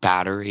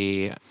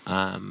battery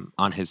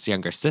on his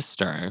younger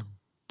sister.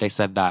 They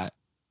said that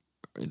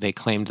they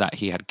claimed that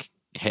he had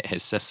hit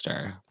his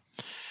sister.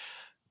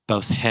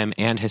 Both him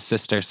and his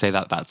sister say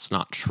that that's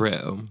not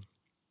true.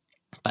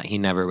 That he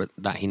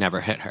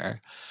never hit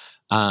her.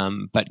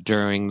 But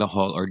during the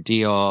whole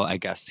ordeal, I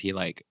guess he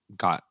like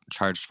got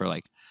charged for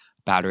like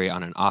battery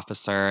on an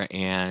officer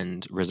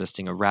and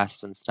resisting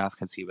arrest and stuff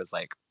because he was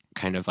like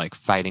kind of like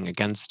fighting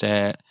against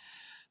it.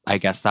 I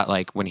guess that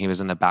like when he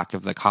was in the back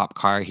of the cop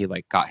car, he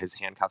like got his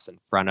handcuffs in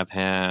front of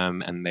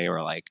him and they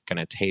were like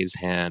gonna tase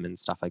him and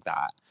stuff like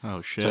that.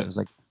 Oh shit! So it was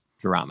like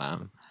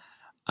drama.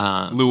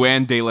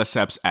 Luann de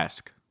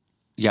Lesseps-esque.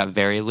 Yeah,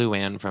 very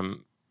Luann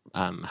from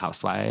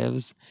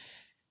Housewives.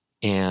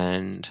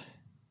 And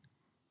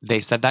they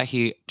said that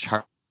he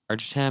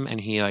charged him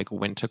and he like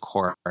went to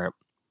court.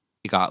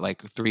 He got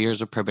like 3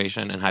 years of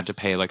probation and had to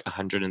pay like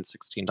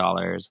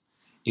 $116,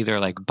 either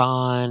like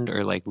bond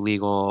or like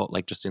legal,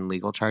 like just in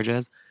legal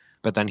charges.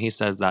 But then he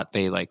says that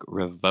they like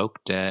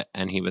revoked it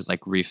and he was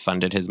like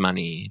refunded his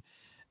money.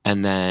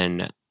 And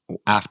then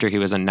after he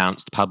was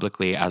announced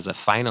publicly as a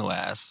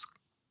finalist,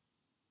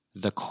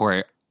 the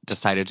court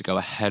decided to go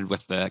ahead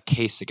with the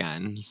case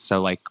again.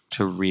 So like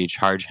to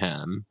recharge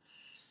him.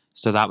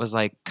 So that was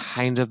like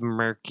kind of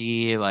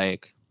murky,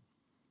 like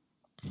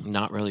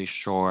not really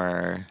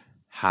sure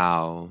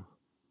how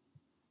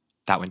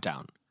that went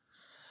down.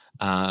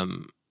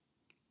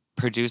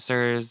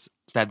 Producers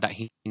said that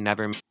he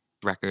never made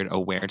the record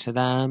aware to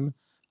them.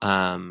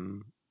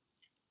 And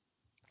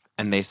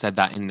they said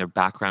that in their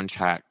background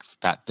checks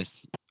that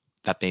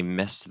they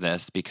missed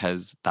this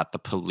because that the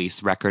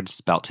police record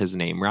spelt his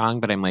name wrong.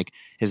 But I'm like,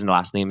 his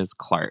last name is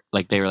Clark.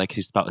 Like they were like,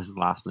 he spelled his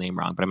last name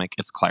wrong. But I'm like,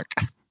 it's Clark.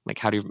 Like,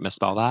 how do you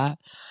misspell that?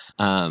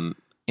 And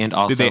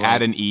also, did they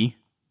add like, an E?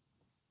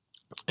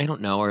 I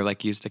don't know, or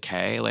like used a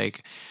K,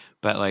 like,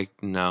 but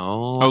like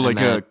no. Oh,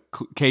 like a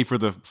K for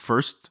the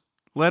first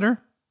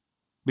letter?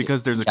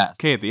 Because there's a yes.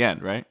 K at the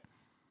end, right?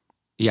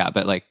 Yeah,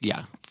 but like,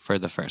 yeah, for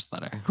the first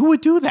letter. Who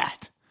would do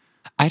that?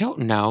 I don't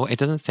know. It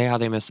doesn't say how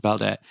they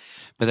misspelled it.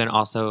 But then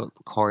also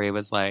Corey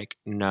was like,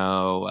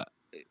 no,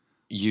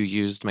 you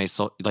used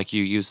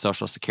you used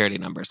social security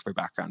numbers for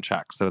background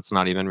checks. So it's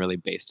not even really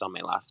based on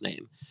my last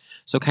name.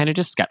 So kind of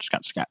just sketch.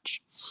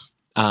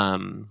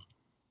 And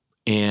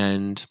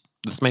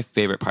this is my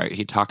favorite part.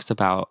 He talks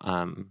about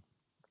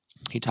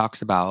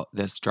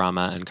this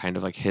drama and kind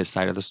of like his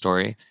side of the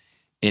story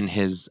in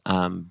his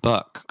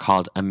book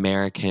called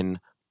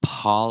American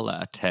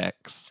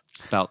Politics,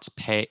 spelt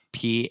Paulatics.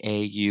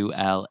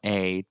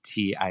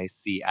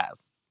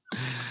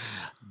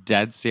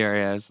 Dead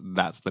serious.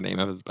 That's the name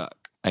of his book.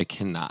 I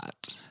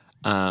cannot.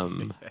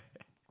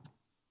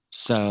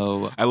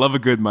 So I love a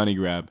good money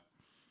grab.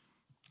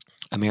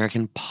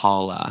 American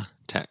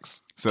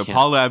Politics. So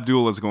Paula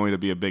Abdul is going to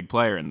be a big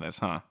player in this,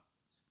 huh?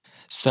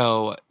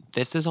 So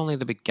this is only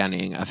the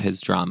beginning of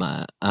his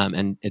drama,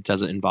 and it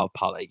doesn't involve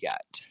Paula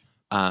yet.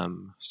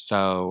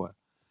 So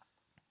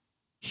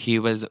he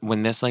was,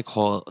 when this like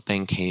whole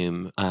thing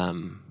came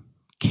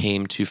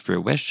to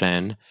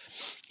fruition,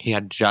 he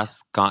had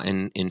just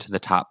gotten into the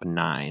top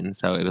 9.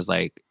 So it was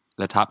like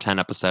the top 10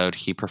 episode,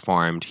 he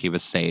performed, he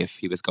was safe,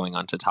 he was going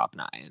on to top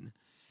 9.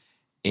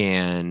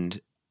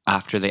 And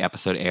after the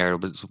episode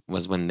aired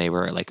was when they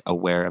were like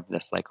aware of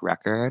this like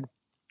record.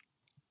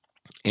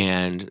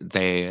 And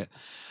they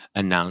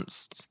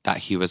announced that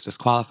he was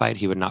disqualified.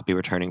 He would not be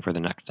returning for the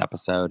next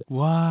episode.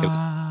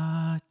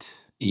 What?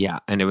 Yeah,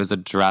 and it was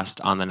addressed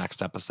on the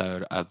next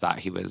episode of that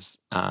he was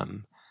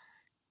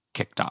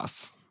kicked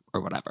off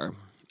or whatever.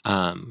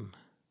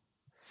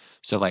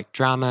 So like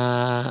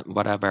drama,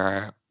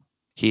 whatever,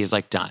 he's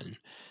like done.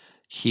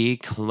 He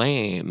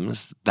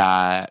claims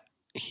that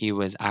he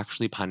was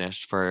actually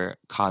punished for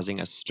causing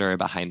a stir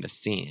behind the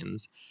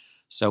scenes.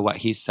 So what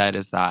he said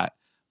is that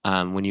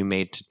when you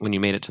made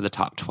it to the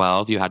top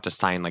 12, you had to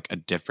sign like a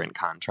different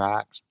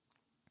contract.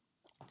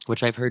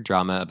 Which I've heard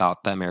drama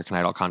about the American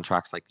Idol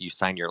contracts, like you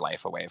sign your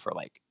life away for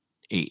like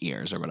 8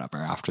 years or whatever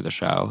after the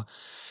show.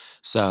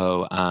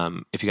 So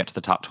if you get to the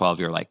top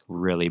 12, you're like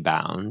really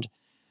bound.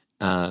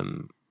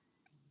 And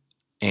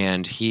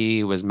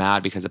he was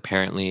mad because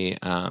apparently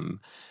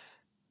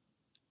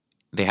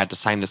they had to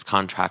sign this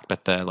contract,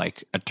 but the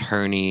like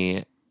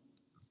attorney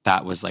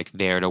that was like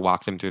there to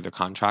walk them through the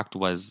contract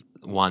was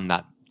one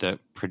that the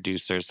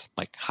producers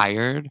like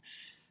hired.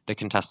 The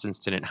contestants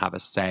didn't have a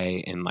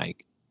say in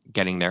like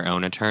getting their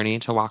own attorney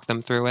to walk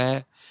them through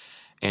it.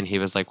 And he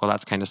was like, well,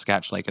 that's kind of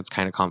sketch. Like, it's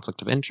kind of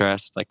conflict of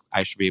interest. Like,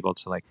 I should be able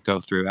to like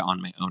go through it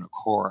on my own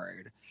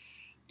accord.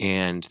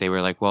 And they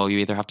were like, well, you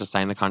either have to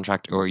sign the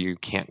contract or you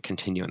can't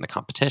continue in the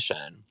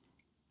competition.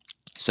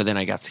 So then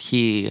I guess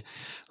he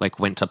like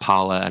went to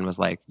Paula and was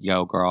like,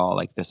 yo, girl,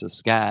 like this is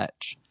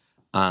sketch.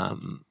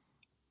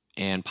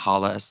 And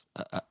Paula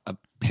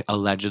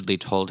allegedly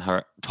told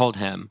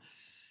him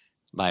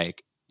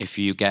like, if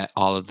you get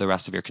all of the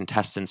rest of your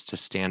contestants to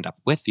stand up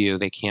with you,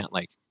 they can't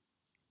like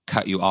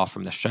cut you off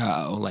from the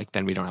show. Like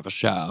then we don't have a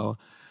show.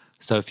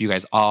 So if you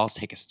guys all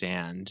take a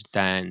stand,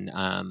 then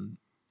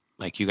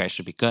like you guys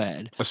should be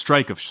good. A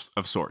strike of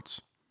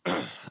sorts.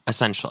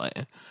 Essentially.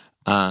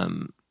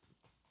 And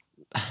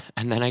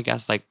then I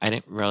guess like I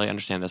didn't really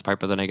understand this part,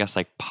 but then I guess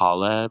like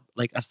Paula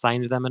like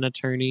assigned them an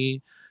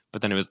attorney,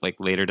 but then it was like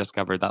later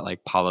discovered that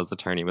like Paula's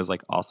attorney was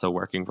like also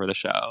working for the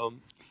show.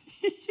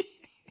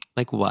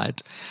 Like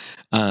what?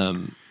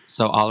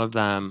 So all of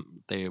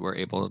them, they were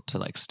able to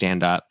like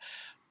stand up,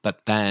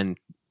 but then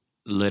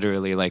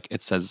literally like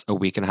it says a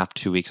week and a half,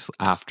 2 weeks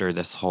after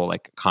this whole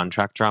like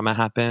contract drama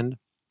happened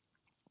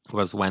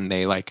was when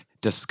they like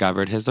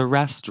discovered his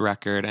arrest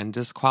record and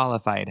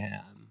disqualified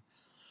him.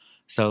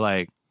 So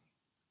like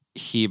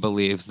he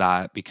believes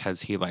that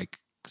because he like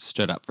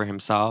stood up for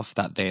himself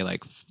that they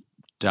like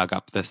dug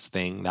up this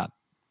thing that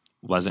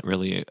wasn't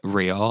really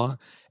real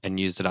and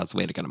used it as a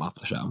way to get him off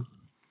the show.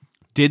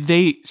 Did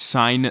they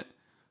sign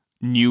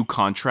new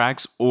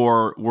contracts,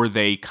 or were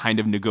they kind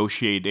of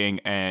negotiating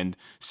and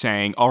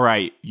saying, all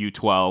right, you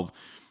 12,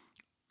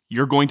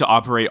 you're going to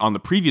operate on the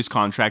previous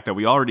contract that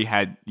we already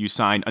had you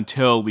sign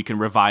until we can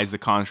revise the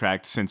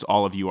contract, since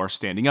all of you are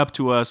standing up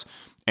to us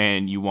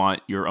and you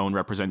want your own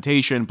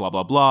representation, blah,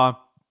 blah, blah.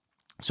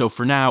 So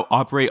for now,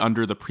 operate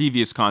under the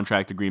previous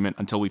contract agreement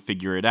until we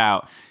figure it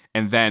out.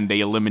 And then they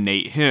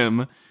eliminate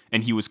him,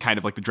 and he was kind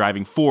of like the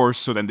driving force.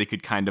 So then they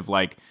could kind of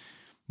like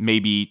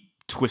maybe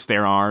twist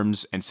their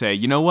arms and say,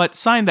 you know what,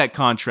 sign that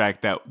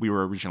contract that we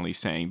were originally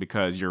saying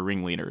because your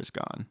ringleader is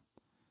gone.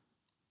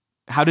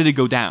 How did it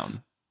go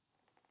down?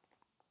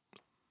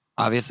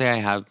 Obviously, I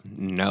have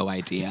no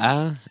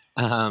idea.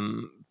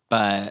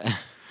 But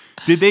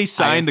did they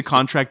sign the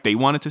contract they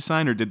wanted to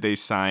sign, or did they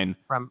sign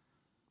from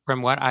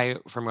what I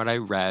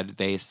read,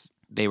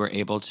 they were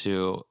able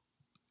to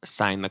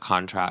sign the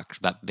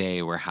contract that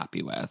they were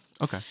happy with.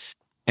 Okay.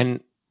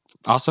 And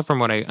also from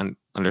what I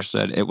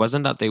understood, it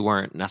wasn't that they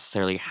weren't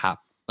necessarily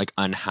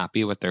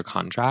unhappy with their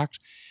contract.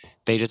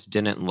 They just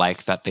didn't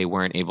like that they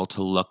weren't able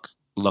to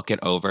look it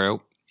over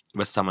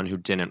with someone who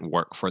didn't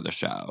work for the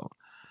show.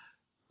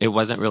 It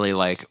wasn't really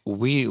like,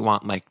 we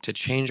want like to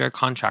change our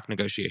contract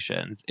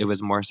negotiations. It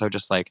was more so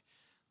just like,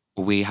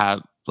 we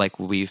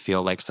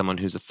feel like someone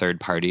who's a third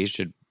party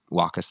should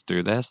walk us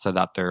through this, so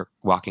that they're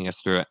walking us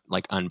through it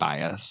like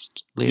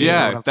unbiased.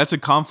 Yeah, that's a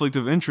conflict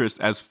of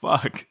interest as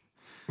fuck.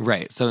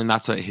 Right. So, and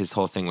that's what his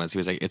whole thing was. He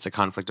was like, it's a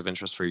conflict of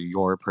interest for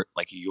your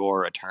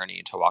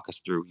attorney to walk us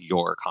through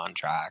your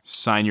contract.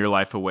 Sign your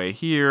life away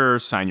here,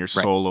 sign your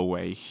soul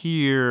away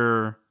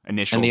here,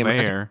 initial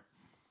there.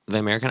 The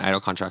American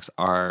Idol contracts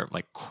are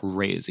like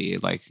crazy.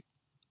 Like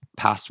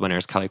past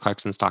winners, Kelly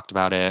Clarkson's talked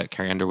about it,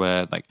 Carrie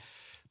Underwood, like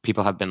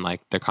people have been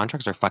like, their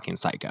contracts are fucking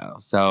psycho.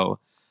 So,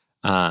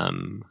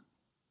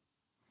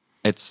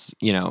 it's,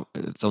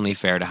 it's only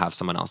fair to have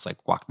someone else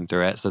like walk them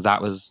through it. So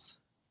that was,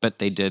 but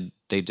they did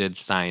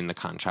sign the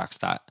contracts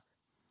that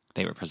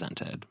they were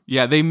presented.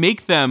 Yeah,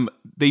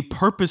 they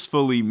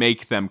purposefully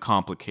make them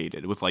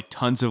complicated with like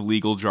tons of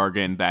legal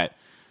jargon that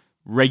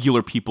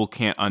regular people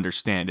can't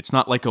understand. It's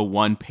not like a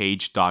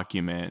one-page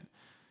document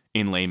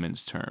in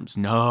layman's terms.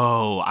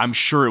 No, I'm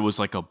sure it was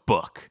like a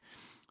book.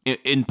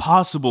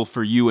 Impossible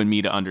for you and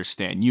me to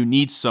understand. You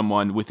need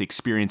someone with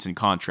experience in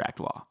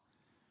contract law.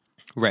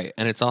 Right.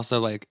 And it's also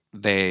like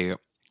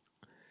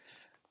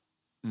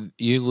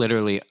you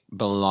literally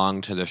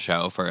belong to the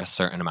show for a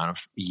certain amount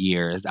of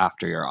years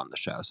after you're on the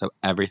show. So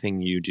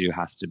everything you do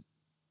has to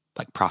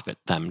like profit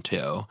them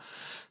too.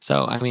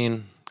 So, I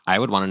mean, I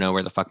would want to know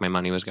where the fuck my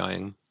money was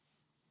going.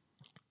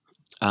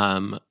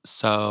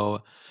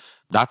 So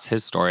that's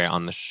his story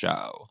on the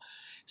show.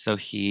 So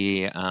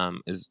he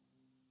is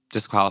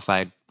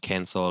disqualified,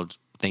 canceled.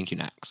 Thank you,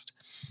 next.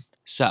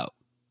 So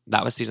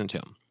that was season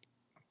 2.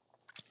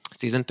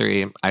 Season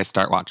 3, I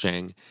start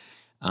watching.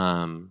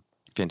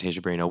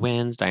 Fantasia Barrino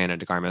wins. Diana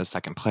DeGarmo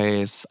second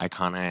place.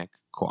 Iconic.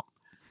 Cool.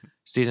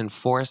 Season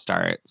 4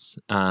 starts.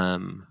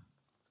 And,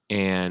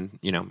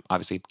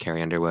 obviously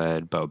Carrie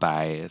Underwood, Bo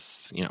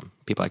Bice,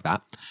 people like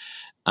that.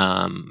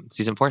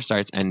 Season 4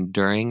 starts. And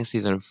during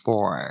season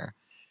 4,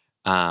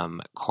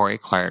 Corey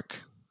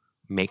Clark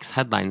makes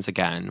headlines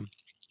again.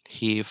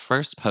 He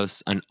first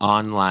posts an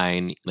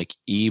online like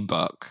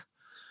ebook,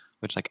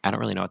 which like I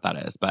don't really know what that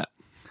is, but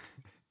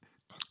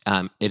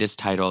it is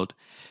titled,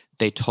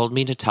 "They Told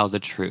Me to Tell the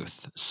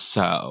Truth,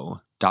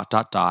 So dot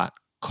dot dot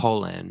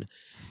colon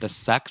the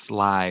sex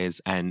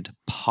lies and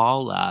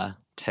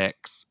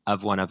politics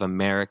of one of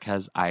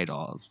America's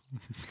idols.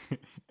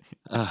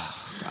 Oh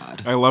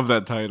God. I love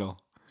that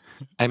title.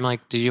 I'm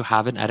like, did you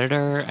have an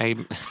editor?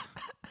 I'm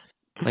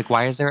like,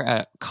 why is there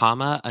a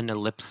comma, an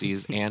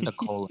ellipses, and a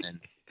colon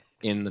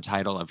in the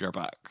title of your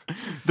book?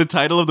 The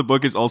title of the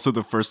book is also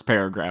the first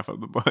paragraph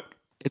of the book.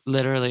 It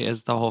literally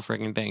is the whole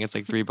freaking thing. It's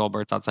like 3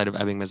 billboards outside of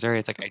Ebbing, Missouri.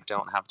 It's like, I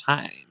don't have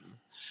time.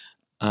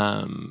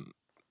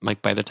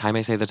 Like by the time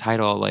I say the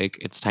title, like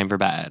it's time for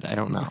bed. I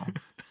don't know.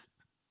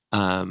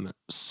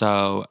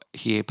 So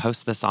he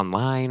posts this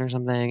online or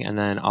something, and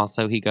then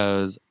also he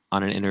goes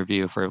on an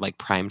interview for like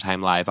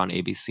Primetime Live on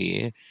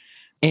ABC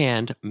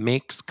and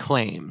makes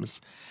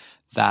claims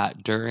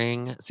that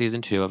during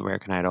season 2 of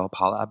American Idol,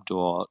 Paula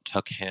Abdul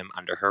took him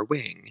under her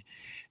wing.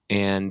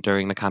 And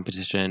during the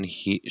competition,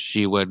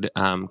 she would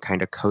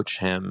kind of coach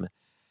him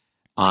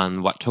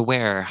on what to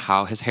wear,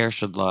 how his hair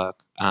should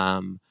look,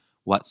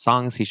 what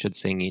songs he should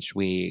sing each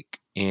week,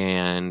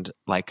 and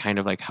like kind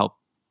of like help.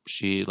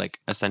 She like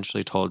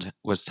essentially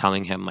was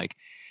telling him like,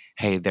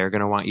 hey, they're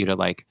gonna want you to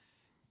like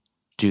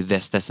do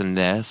this, this, and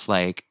this.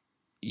 Like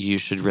you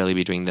should really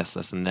be doing this,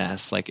 this, and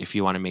this. Like if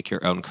you want to make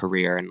your own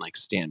career and like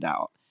stand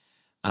out.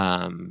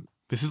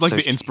 This is like So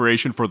the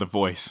inspiration for The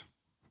Voice.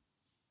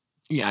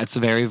 Yeah, it's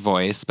very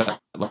Voice, but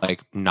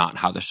like not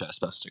how the show is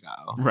supposed to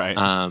go.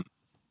 Right.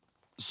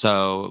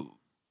 So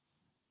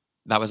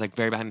that was like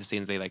very behind the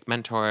scenes. They like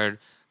mentored,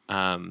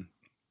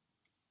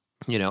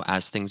 you know,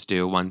 as things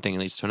do, one thing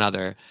leads to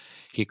another.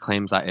 He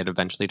claims that it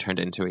eventually turned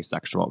into a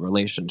sexual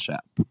relationship.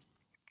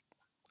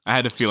 I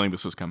had a feeling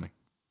this was coming.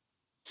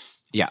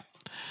 Yeah.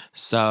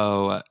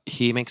 So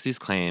he makes these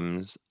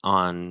claims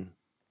on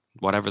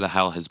whatever the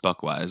hell his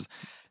book was.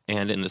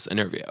 And in this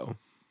interview,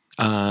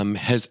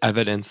 his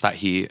evidence that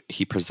he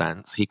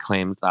presents, he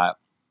claims that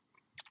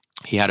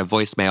he had a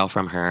voicemail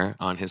from her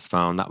on his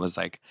phone that was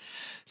like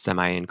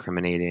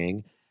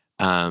semi-incriminating.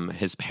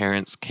 His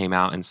parents came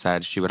out and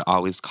said she would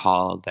always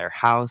call their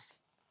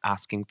house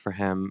asking for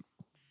him,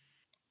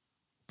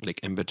 like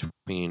in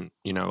between,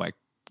 you know, like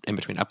in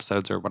between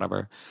episodes or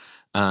whatever.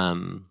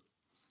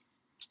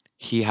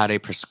 He had a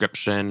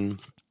prescription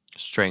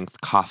strength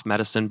cough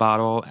medicine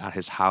bottle at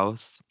his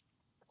house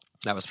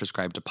that was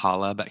prescribed to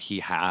Paula, but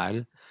he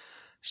had.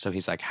 So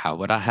he's like, how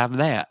would I have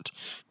that?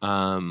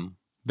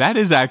 That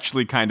is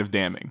actually kind of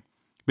damning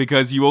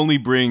because you only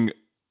bring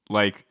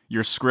like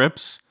your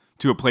scripts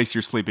to a place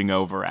you're sleeping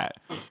over at.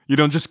 You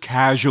don't just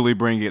casually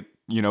bring it,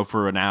 you know,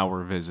 for an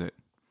hour visit.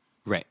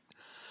 Right.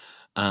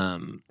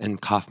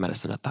 And cough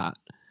medicine at that.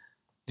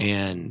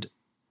 And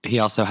he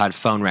also had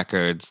phone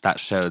records that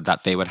showed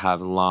that they would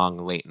have long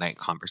late night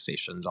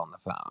conversations on the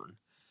phone.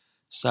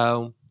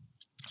 So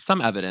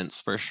some evidence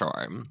for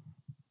sure.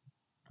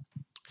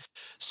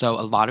 So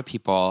a lot of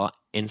people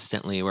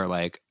instantly were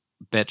like,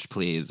 bitch,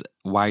 please,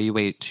 why you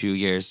wait 2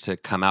 years to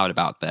come out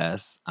about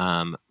this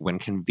when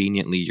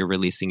conveniently you're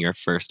releasing your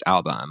first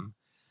album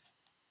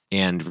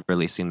and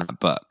releasing that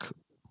book?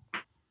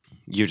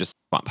 You just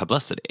want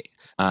publicity.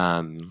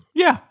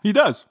 Yeah, he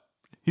does.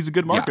 He's a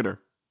good Yeah. marketer,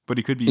 but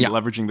he could be Yeah.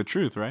 leveraging the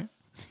truth, right?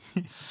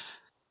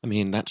 I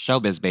mean, that's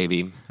showbiz,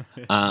 baby.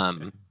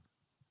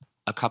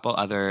 A couple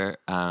other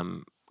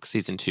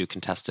season 2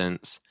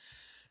 contestants,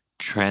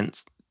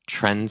 Trense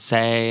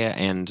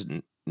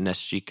and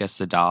Nashika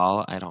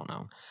Sadal, I don't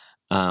know.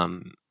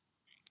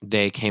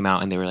 They came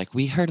out and they were like,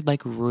 we heard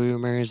like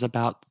rumors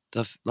about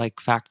the like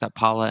fact that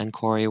Paula and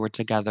Corey were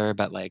together,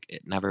 but like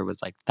it never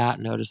was like that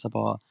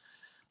noticeable.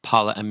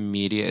 Paula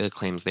immediately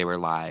claims they were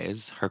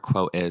lies. Her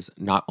quote is,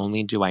 not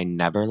only do I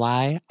never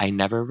lie, I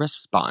never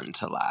respond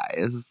to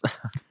lies.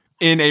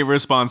 In a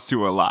response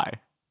to a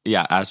lie.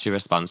 Yeah, as she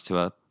responds to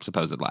a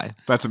supposed lie.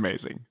 That's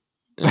amazing.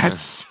 That's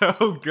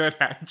so good,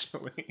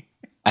 actually.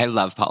 I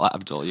love Paula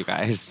Abdul, you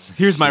guys.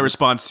 Here's my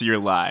response to your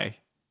lie.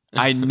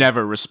 I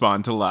never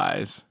respond to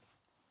lies.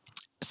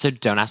 So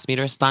don't ask me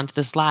to respond to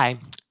this lie.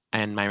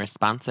 And my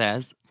response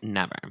is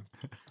never.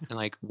 And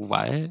like,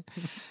 what?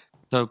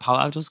 So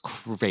Paula Abdul's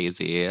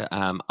crazy.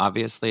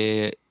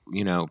 Obviously,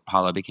 you know,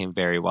 Paula became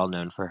very well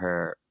known for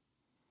her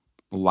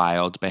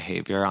wild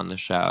behavior on the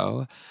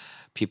show.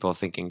 People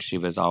thinking she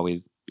was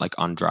always like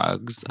on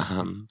drugs.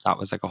 That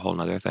was like a whole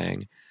nother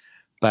thing.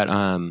 But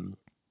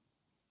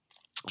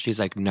she's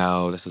like,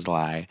 no, this is a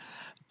lie.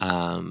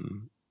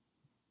 And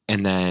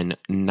then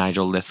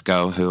Nigel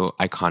Lithgow, who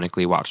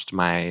iconically watched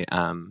my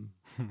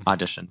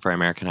audition for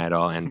American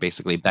Idol and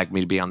basically begged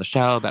me to be on the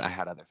show, but I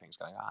had other things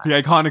going on. He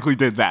iconically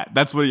did that.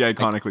 That's what he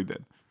iconically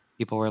did.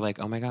 People were like,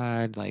 oh my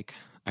God, like,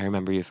 I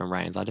remember you from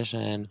Ryan's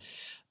audition.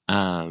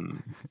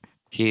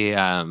 He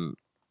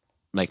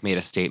like made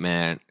a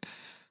statement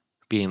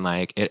being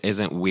like, it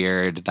isn't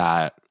weird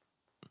that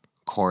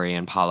Corey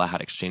and Paula had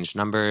exchanged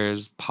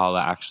numbers.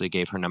 Paula actually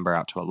gave her number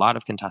out to a lot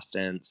of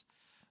contestants.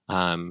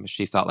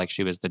 She felt like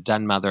she was the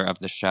den mother of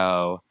the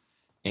show.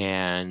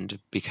 And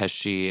because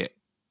she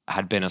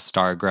had been a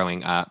star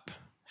growing up,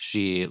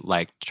 she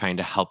liked trying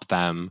to help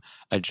them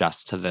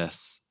adjust to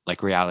this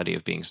like reality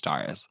of being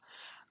stars.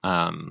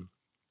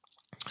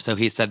 So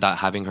he said that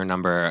having her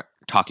number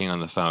talking on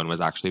the phone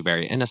was actually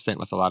very innocent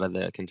with a lot of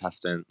the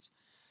contestants,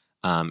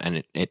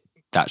 and it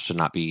that should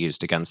not be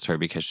used against her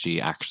because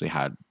she actually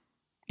had,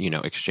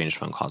 exchanged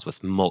phone calls with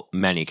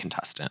many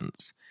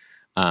contestants,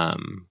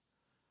 um,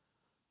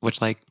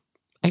 which, like,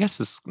 I guess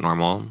is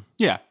normal.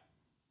 Yeah,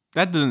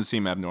 that doesn't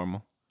seem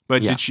abnormal.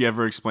 But Yeah. did she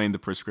ever explain the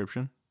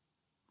prescription?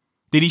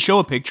 Did he show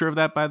a picture of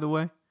that, by the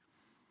way?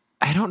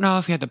 I don't know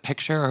if he had the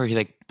picture or he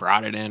like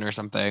brought it in or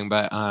something,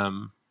 but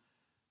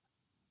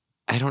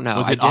I don't know.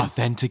 Was I it did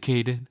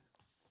authenticated?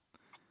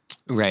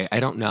 right. I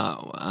don't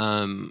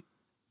know.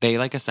 They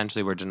like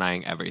essentially were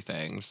denying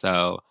everything.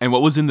 So And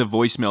what was in the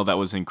voicemail that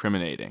was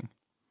incriminating?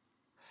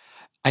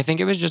 I think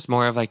it was just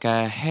more of like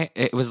a hey,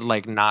 it was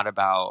like not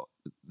about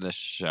the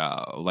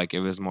show. Like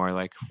it was more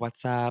like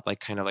what's up, like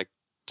kind of like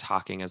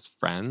talking as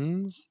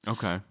friends.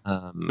 Okay. But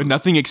Um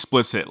nothing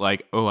explicit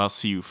like, oh, I'll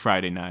see you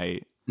Friday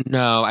night.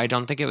 no, I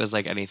don't think it was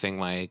like anything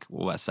like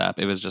what's up.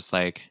 It was just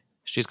like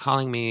she's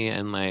calling me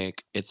and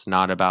like it's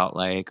not about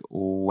like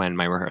when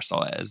my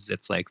rehearsal is.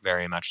 It's like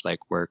very much like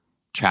we're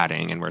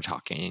chatting and we're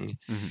talking.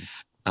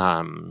 Mm-hmm.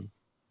 Um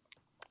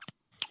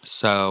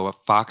So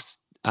Fox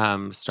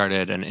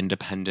started an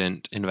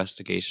independent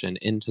investigation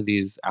into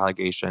these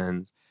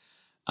allegations.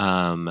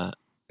 Um,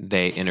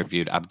 they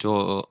interviewed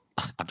Abdul.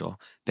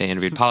 They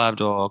interviewed Paul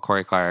Abdul,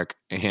 Corey Clark,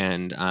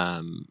 and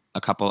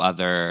a couple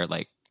other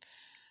like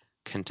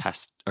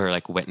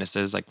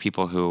witnesses, like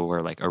people who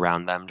were like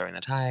around them during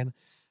the time.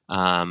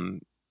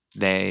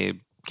 They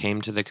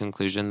came to the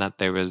conclusion that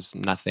there was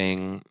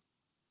nothing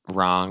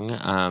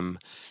wrong.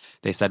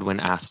 They said when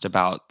asked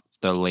about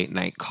the late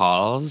night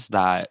calls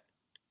that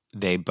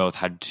they both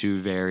had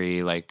two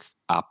very like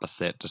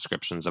opposite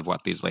descriptions of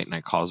what these late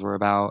night calls were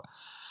about.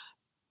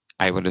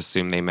 I would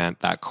assume they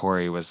meant that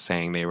Corey was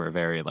saying they were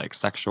very like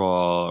sexual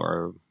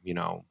or,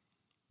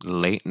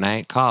 late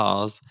night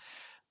calls.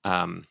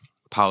 Um,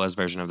 Paula's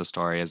version of the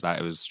story is that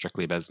it was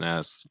strictly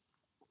business,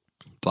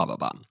 blah, blah,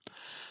 blah.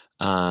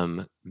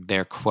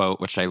 Their quote,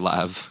 which I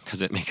love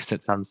because it makes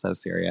it sound so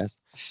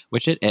serious,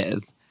 which it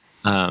is.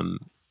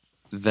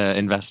 The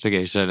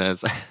investigation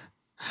is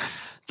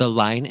the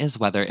line is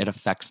whether it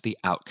affects the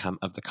outcome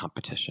of the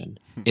competition.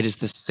 It is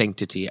the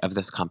sanctity of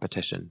this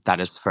competition that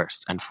is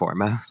first and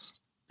foremost.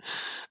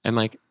 And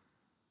like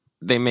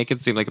they make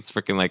it seem like it's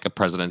freaking like a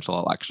presidential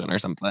election or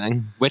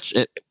something, which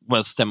it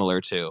was similar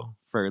to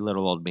for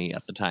little old me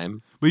at the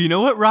time. But you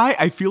know what, Rye?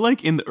 I feel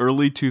like in the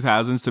early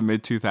 2000s to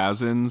mid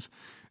 2000s,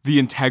 the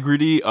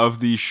integrity of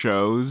these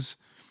shows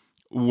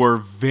were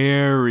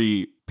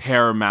very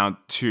paramount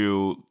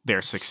to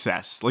their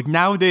success. Like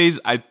nowadays,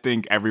 I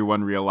think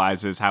everyone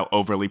realizes how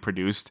overly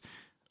produced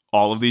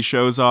all of these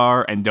shows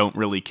are and don't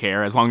really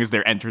care as long as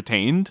they're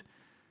entertained.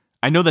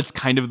 I know that's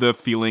kind of the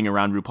feeling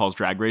around RuPaul's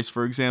Drag Race,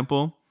 for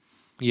example,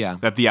 Yeah.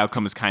 that the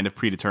outcome is kind of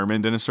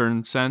predetermined in a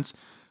certain sense.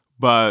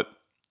 But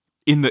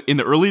in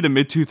the early to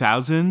mid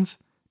 2000s,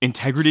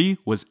 integrity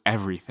was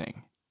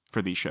everything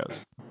for these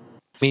shows.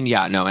 I mean,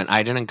 yeah, no, and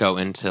I didn't go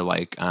into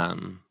like I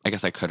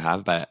guess I could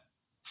have, but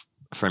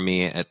for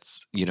me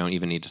it's you don't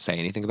even need to say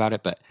anything about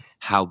it, but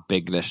how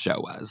big this show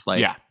was. Like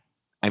Yeah.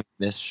 I mean,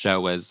 this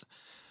show was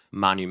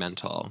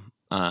monumental.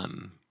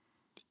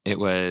 It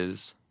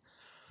was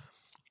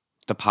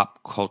the pop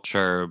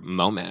culture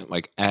moment.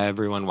 Like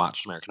everyone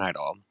watched American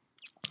Idol,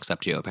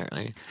 except you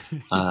apparently.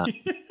 Uh,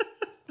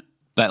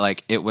 but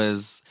like it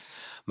was,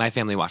 my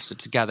family watched it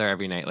together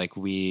every night. Like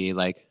we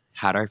like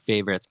had our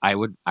favorites. I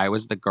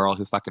was the girl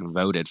who fucking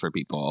voted for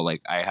people.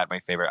 Like I had my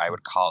favorite. I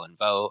would call and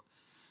vote.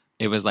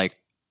 It was like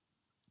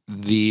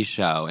the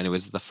show, and it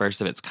was the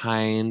first of its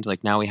kind.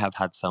 Like now we have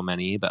had so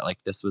many, but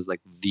like this was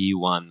like the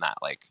one that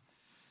like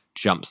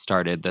jump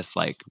started this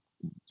like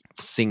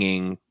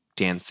singing,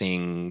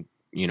 dancing,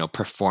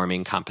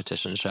 performing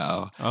competition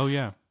show. Oh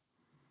yeah.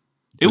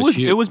 It was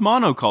It huge. was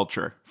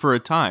monoculture for a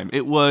time.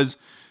 It was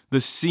the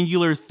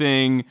singular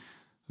thing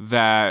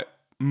that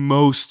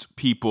most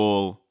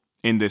people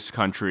in this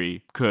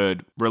country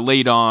could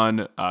relate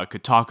on,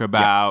 could talk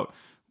about.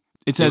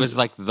 It It says, was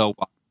like the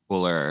water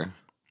cooler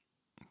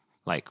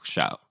like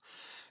show.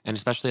 And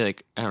especially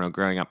like, I don't know,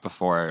 growing up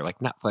before like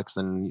Netflix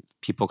and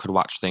people could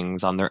watch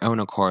things on their own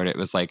accord, it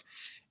was like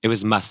it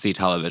was must see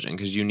television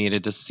because you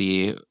needed to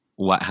see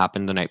what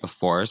happened the night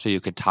before so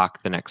you could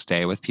talk the next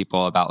day with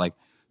people about like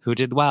who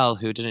did well,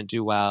 who didn't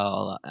do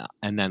well,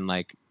 and then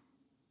like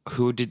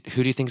who do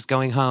you think's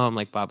going home,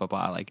 like blah blah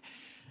blah. Like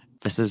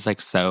this is like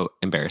so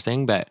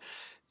embarrassing, but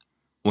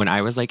when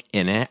I was like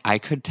in it, I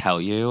could tell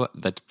you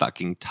the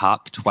fucking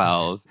top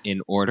 12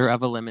 in order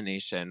of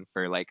elimination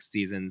for like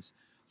seasons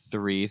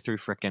 3 through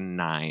frickin'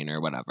 9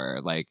 or whatever.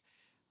 Like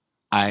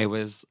I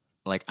was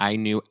like I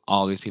knew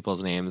all these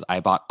people's names. I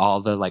bought all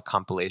the like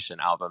compilation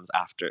albums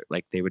after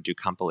like they would do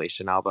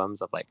compilation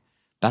albums of like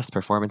best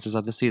performances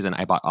of the season.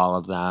 I bought all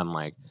of them.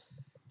 Like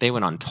they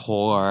went on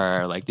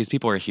tour. Like these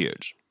people were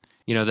huge.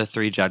 The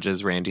three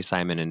judges, Randy,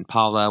 Simon, and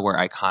Paula, were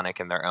iconic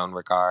in their own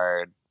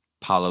regard.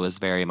 Paula was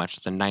very much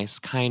the nice,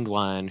 kind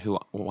one who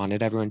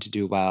wanted everyone to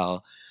do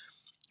well.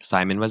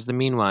 Simon was the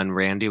mean one.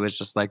 Randy was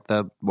just like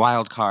the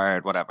wild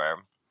card,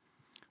 whatever.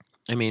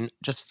 I mean,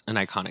 just an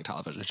iconic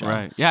television show.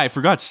 Right. Yeah, I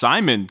forgot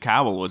Simon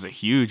Cowell was a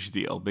huge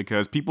deal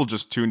because people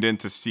just tuned in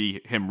to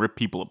see him rip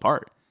people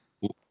apart.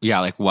 Yeah,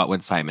 like what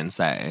would Simon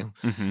say?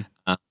 Mm-hmm.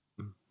 Um,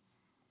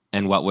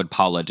 and what would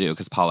Paula do?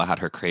 Because Paula had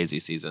her crazy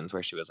seasons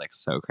where she was like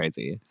so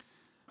crazy.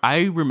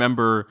 I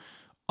remember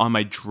on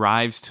my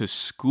drives to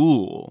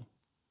school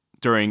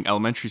during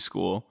elementary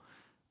school,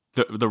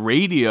 the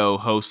radio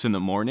hosts in the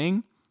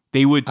morning,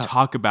 they would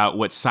talk about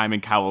what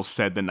Simon Cowell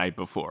said the night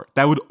before.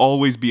 That would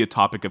always be a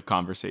topic of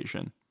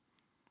conversation.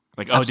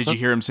 Like, oh, did you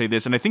hear him say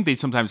this? And I think they'd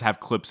sometimes have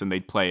clips and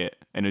they'd play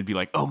it. And it'd be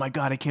like, oh my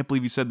God, I can't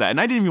believe he said that.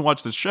 And I didn't even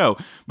watch the show,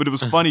 but it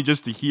was funny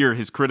just to hear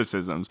his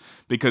criticisms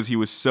because he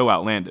was so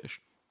outlandish.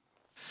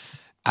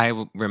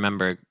 I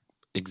remember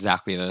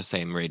exactly those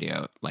same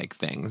radio like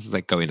things,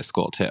 like going to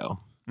school too.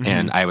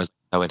 And I was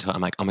so into it.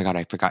 I'm like, oh my God,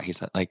 I forgot he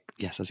said like,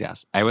 yes, yes,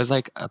 yes. I was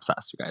like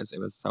obsessed, you guys.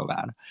 It was so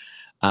bad.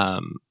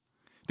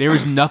 There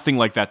is nothing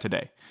like that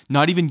today.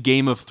 Not even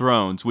Game of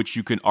Thrones, which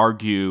you can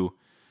argue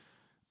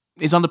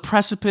is on the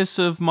precipice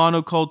of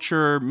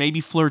monoculture, maybe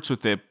flirts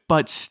with it,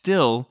 but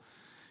still,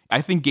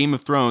 I think Game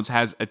of Thrones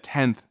has a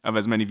tenth of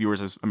as many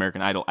viewers as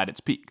American Idol at its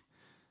peak.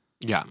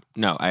 Yeah,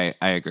 no, I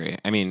agree.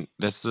 I mean,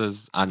 this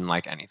was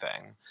unlike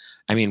anything.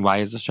 I mean, why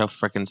is the show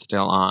freaking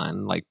still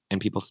on? Like,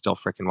 and people still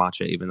freaking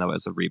watch it, even though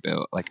it's a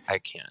reboot. Like, I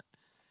can't.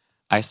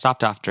 I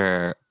stopped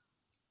after.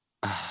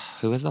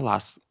 Who was the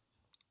last?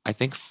 I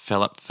think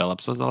Philip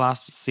Phillips was the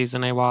last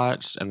season I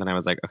watched, and then I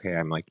was like, okay,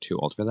 I'm like too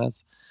old for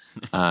this.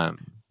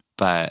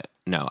 But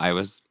no, I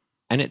was,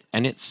 and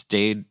it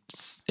stayed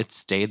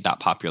that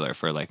popular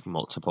for like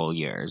multiple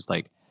years.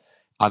 Like,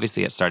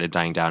 obviously, it started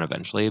dying down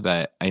eventually,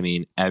 but I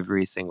mean,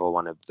 every single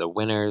one of the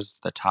winners,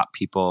 the top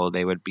people,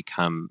 they would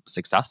become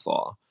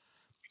successful.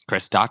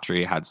 Chris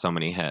Daughtry had so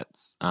many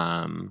hits.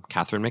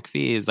 Catherine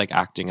McPhee is like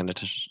acting in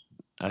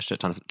a shit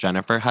ton of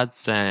Jennifer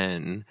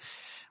Hudson.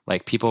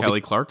 Like people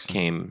Kelly Clarkson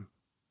came.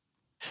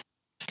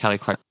 Kelly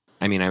Clark.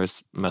 I mean, I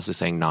was mostly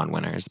saying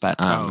non-winners, but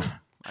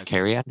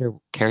Carrie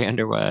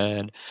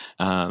Underwood,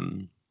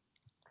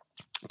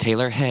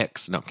 Taylor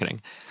Hicks. No, I'm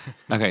kidding.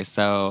 Okay,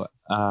 so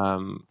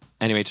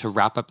anyway, to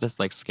wrap up this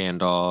like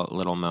scandal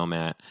little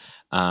moment,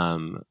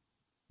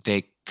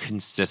 they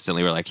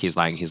consistently were like, he's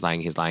lying, he's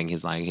lying, he's lying,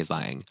 he's lying, he's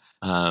lying.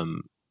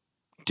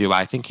 Do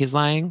I think he's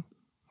lying?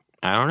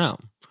 I don't know.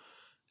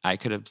 I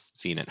could have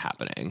seen it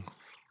happening.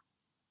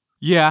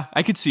 Yeah,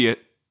 I could see it.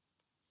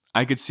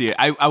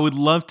 I would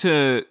love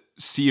to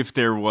see if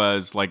there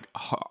was like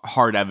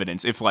hard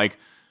evidence, if like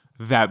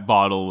that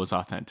bottle was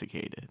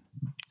authenticated.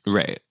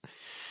 Right.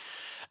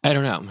 I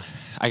don't know.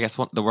 I guess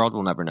the world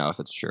will never know if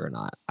it's true or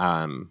not.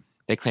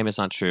 They claim it's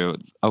not true.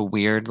 A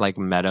weird like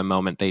meta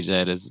moment they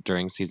did is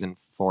during season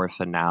 4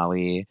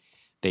 finale,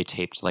 they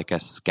taped like a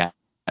sketch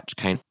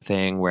kind of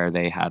thing where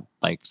they had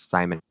like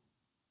Simon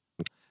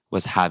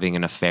was having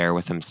an affair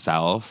with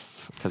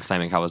himself because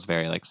Simon Cowell was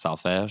very like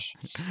selfish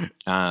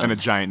and a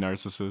giant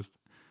narcissist.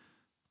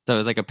 So it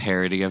was like a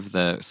parody of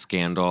the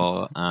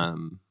scandal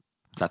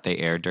that they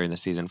aired during the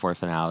season 4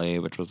 finale,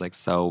 which was like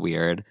so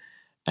weird.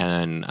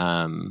 And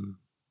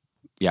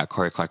yeah,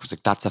 Corey Clark was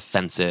like, that's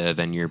offensive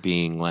and you're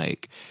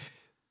like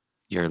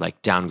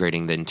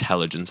downgrading the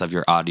intelligence of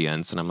your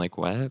audience. And I'm like,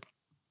 what?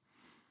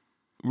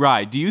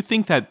 Right. Do you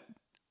think that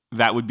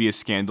would be a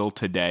scandal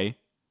today?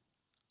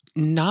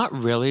 Not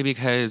really,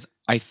 because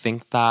I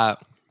think that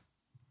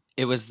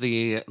it was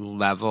the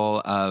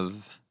level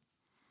of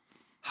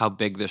how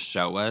big this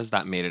show was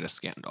that made it a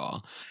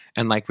scandal.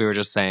 And like we were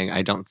just saying,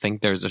 I don't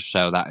think there's a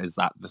show that is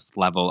at this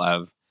level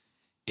of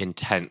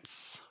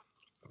intense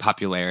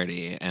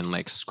popularity and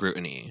like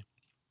scrutiny.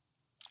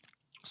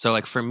 So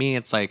like for me,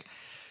 it's like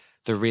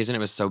the reason it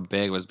was so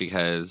big was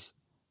because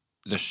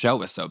the show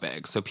was so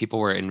big. So people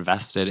were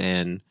invested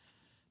in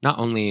not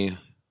only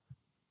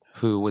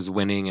who was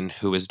winning and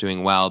who was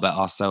doing well, but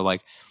also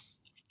like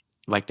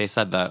they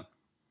said, the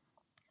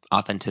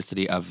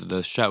authenticity of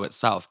the show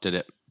itself.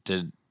 Did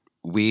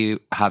we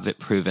have it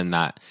proven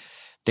that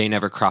they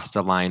never crossed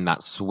a line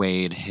that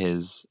swayed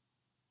his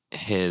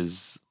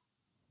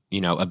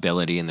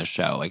ability in the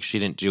show? Like, she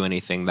didn't do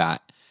anything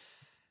that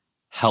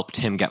helped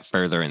him get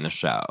further in the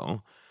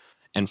show.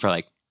 And for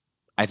like,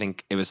 I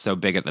think it was so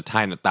big at the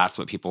time that that's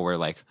what people were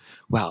like,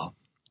 well,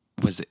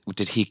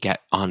 did he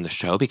get on the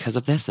show because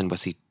of this? And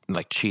was he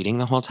like cheating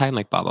the whole time?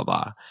 Like blah, blah,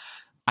 blah.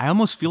 I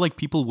almost feel like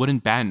people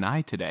wouldn't bat an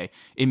eye today.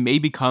 It may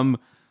become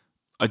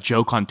a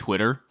joke on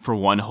Twitter for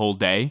one whole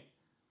day.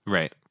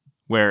 Right.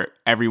 Where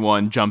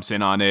everyone jumps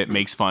in on it,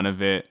 makes fun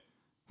of it,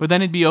 but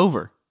then it'd be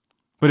over.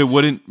 But it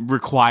wouldn't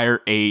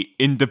require a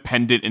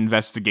independent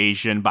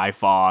investigation by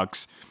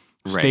Fox,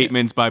 right,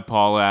 statements by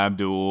Paula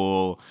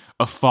Abdul,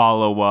 a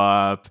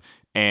follow-up,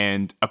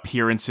 and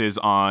appearances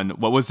on,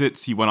 what was it?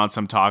 He went on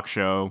some talk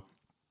show.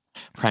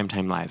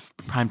 Primetime Live.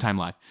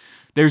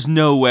 There's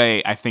no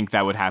way I think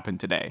that would happen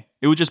today.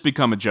 It would just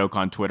become a joke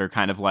on Twitter,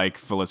 kind of like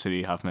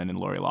Felicity Huffman and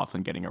Lori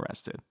Loughlin getting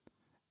arrested.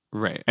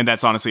 Right. And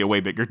that's honestly a way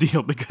bigger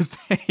deal because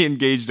they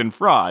engaged in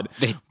fraud.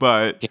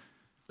 But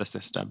the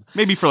system.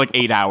 Maybe for like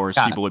 8 hours,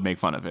 people would make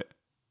fun of it.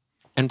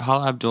 And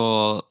Paula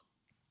Abdul,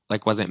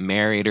 like wasn't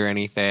married or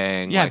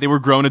anything. Yeah, Like, they were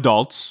grown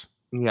adults.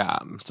 yeah.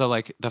 So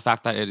like the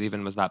fact that it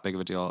even was that big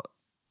of a deal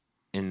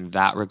in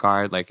that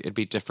regard, like it'd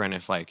be different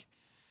if like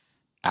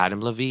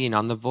Adam Levine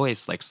on The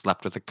Voice like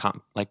slept with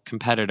a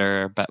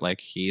competitor, but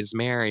like he's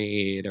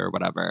married or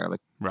whatever.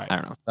 Like Right. I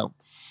don't know. So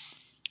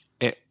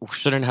it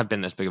shouldn't have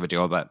been this big of a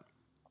deal, but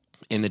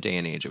in the day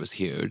and age, it was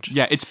huge.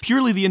 Yeah, it's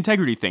purely the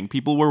integrity thing.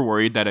 People were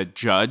worried that a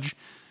judge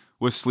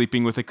was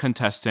sleeping with a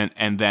contestant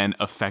and then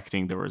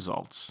affecting the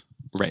results.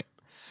 Right.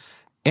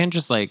 And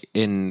just like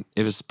it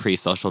was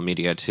pre-social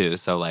media too.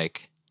 So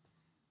like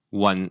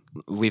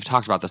we've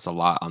talked about this a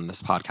lot on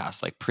this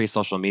podcast, like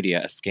pre-social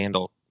media, a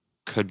scandal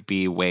could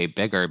be way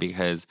bigger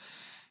because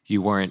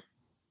you weren't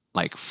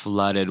like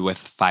flooded with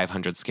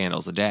 500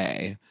 scandals a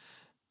day.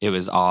 It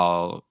was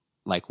all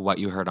like what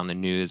you heard on the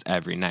news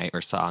every night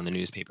or saw in the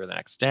newspaper the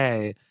next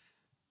day.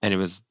 And it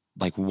was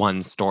like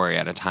one story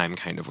at a time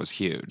kind of was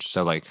huge.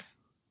 So like,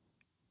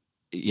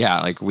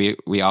 yeah, like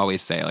we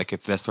always say, like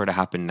if this were to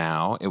happen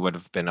now, it would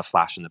have been a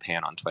flash in the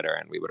pan on Twitter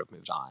and we would have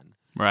moved on.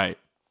 Right.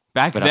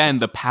 Back But then,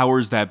 the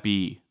powers that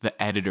be,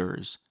 the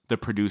editors, the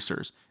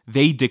producers,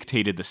 they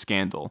dictated the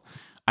scandal.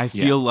 I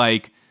feel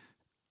like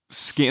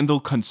scandal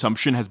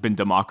consumption has been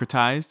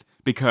democratized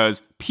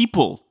because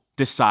people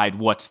decide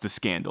what's the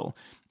scandal.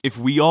 If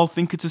we all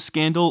think it's a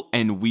scandal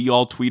and we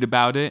all tweet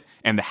about it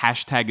and the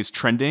hashtag is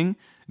trending,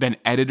 then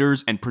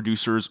editors and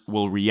producers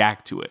will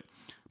react to it.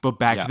 But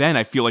back then,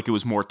 I feel like it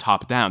was more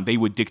top down. They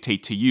would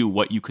dictate to you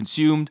what you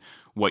consumed,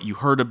 what you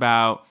heard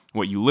about,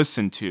 what you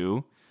listened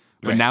to.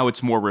 But now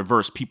it's more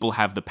reverse. People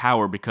have the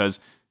power because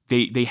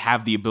they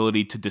have the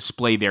ability to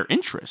display their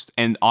interest.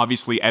 And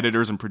obviously,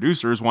 editors and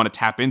producers want to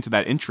tap into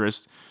that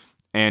interest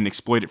and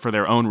exploit it for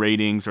their own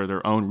ratings or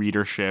their own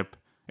readership,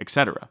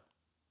 etc.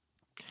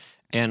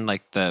 And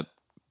like the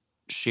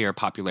sheer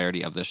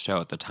popularity of this show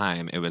at the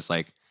time, it was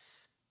like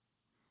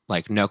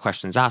no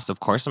questions asked. Of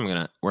course,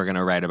 we're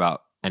gonna write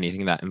about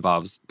anything that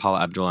involves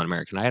Paula Abdul and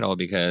American Idol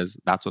because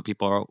that's what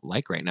people are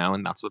like right now,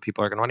 and that's what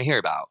people are gonna want to hear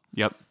about.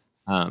 Yep.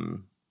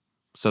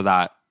 So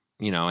that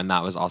and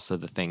that was also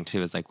the thing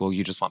too. Is like, well,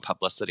 you just want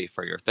publicity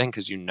for your thing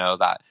because you know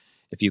that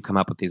if you come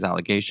up with these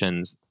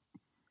allegations,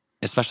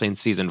 especially in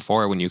season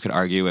 4, when you could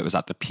argue it was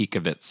at the peak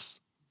of its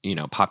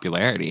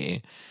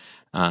popularity.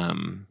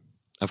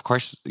 Of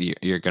course,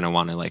 you're going to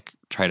want to like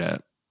try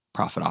to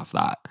profit off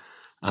that.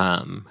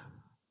 I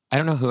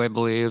don't know who I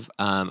believe.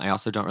 I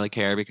also don't really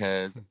care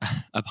because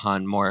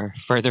upon more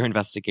further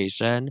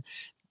investigation,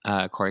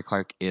 Corey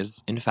Clark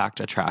is in fact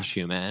a trash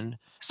human.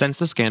 Since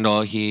the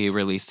scandal, he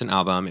released an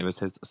album. It was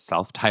his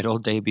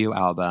self-titled debut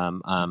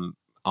album.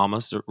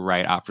 Almost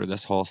right after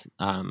this whole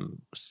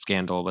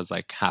scandal was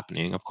like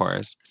happening, of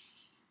course.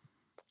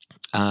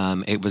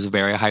 It was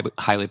very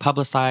highly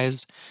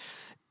publicized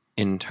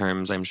in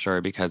terms, I'm sure,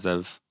 because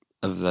of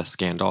the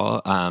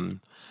scandal.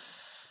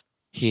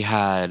 He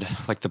had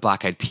like the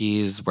Black Eyed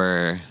Peas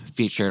were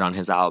featured on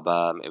his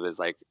album. It was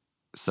like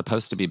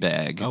supposed to be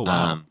big. Oh,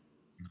 wow.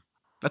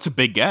 That's a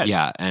big get.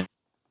 Yeah, and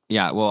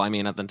yeah, well, I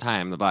mean, at the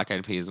time, the Black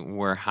Eyed Peas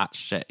were hot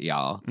shit,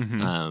 y'all.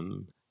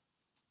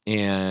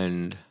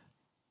 And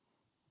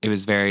it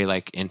was very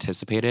like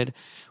anticipated.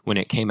 When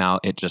it came out,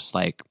 it just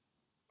like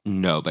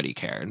nobody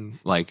cared.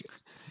 Like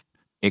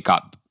it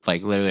got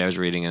like literally I was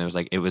reading and it was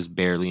like it was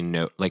barely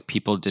like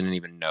people didn't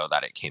even know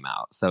that it came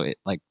out. So it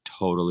like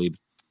totally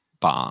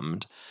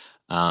bombed.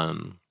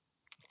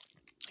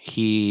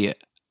 He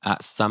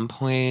at some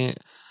point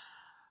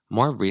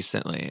more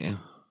recently.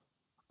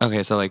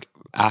 Okay, so like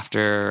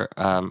after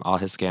all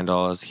his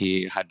scandals,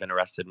 he had been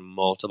arrested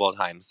multiple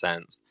times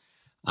since.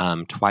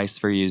 Twice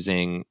for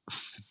using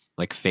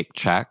like fake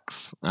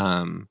checks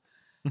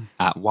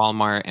at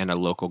Walmart and a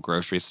local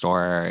grocery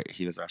store.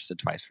 He was arrested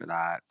twice for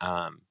that.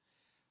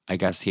 I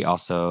guess he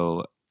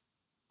also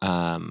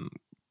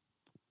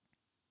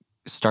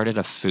started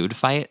a food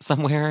fight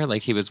somewhere.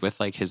 Like he was with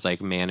like his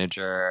like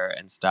manager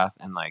and stuff,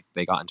 and like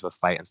they got into a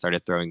fight and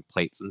started throwing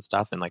plates and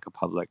stuff in like a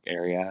public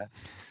area.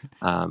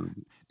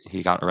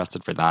 He got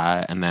arrested for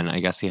that, and then I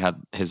guess he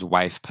had his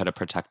wife put a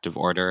protective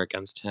order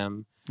against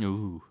him.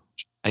 Ooh.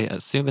 I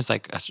assume it's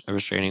like a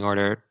restraining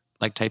order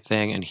like type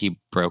thing, and he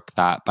broke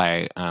that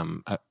by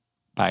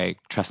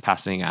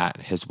trespassing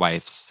at his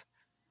wife's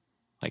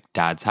like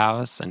dad's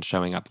house and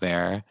showing up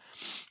there.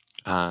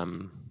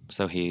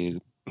 So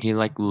he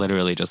like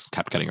literally just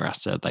kept getting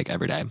arrested like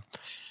every day.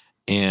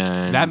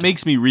 And that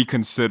makes me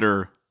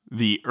reconsider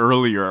the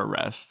earlier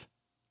arrest.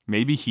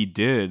 Maybe he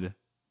did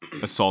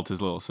assault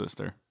his little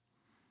sister.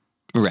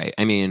 Right.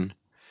 I mean,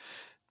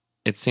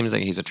 it seems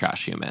like he's a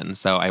trash human,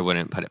 so I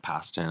wouldn't put it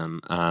past him.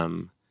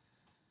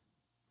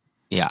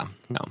 Yeah,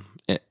 no.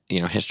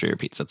 History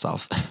repeats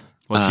itself.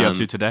 What's he up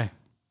to today?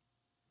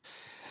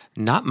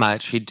 Not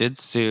much. He did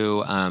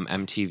sue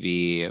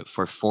MTV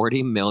for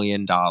 $40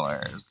 million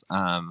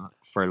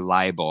for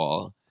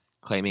libel,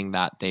 claiming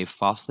that they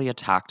falsely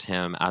attacked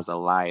him as a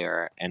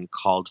liar and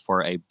called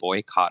for a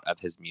boycott of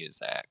his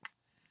music,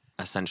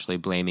 essentially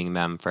blaming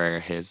them for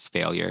his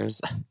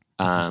failures.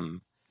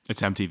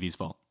 It's MTV's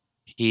fault.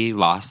 He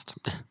lost.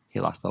 He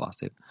lost the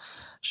lawsuit.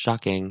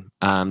 Shocking.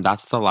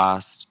 That's the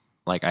last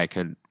like I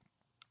could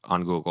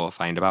on Google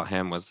find about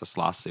him was this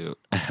lawsuit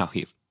and how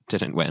he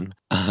didn't win.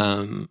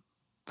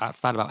 That's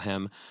that about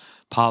him.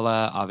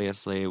 Paula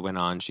obviously went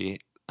on. She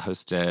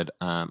hosted,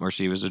 or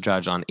she was a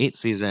judge on 8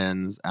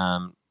 seasons.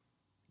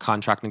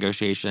 Contract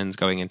negotiations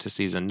going into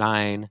season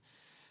 9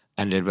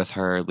 ended with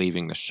her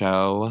leaving the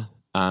show.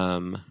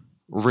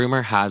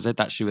 Rumor has it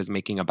that she was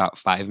making about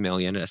 $5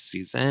 million a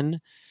season,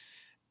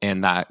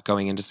 and that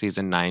going into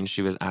season 9,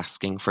 she was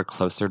asking for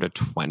closer to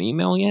 $20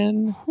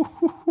 million.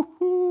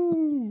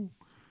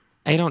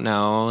 I don't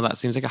know. That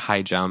seems like a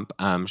high jump.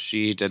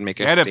 She did make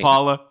a Get it, statement.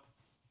 Paula.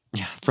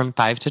 Yeah, from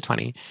 5 to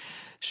 20.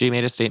 She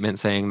made a statement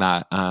saying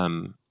that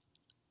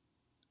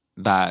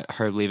that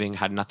her leaving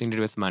had nothing to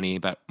do with money,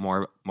 but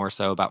more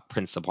so about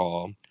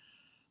principle.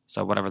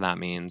 So whatever that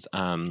means.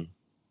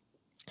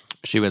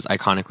 She was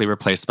iconically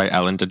replaced by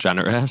Ellen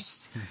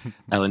DeGeneres.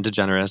 Ellen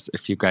DeGeneres,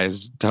 if you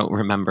guys don't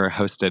remember,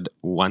 hosted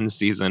one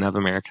season of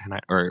American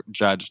Idol, or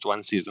judged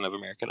one season of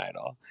American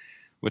Idol,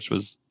 which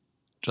was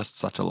just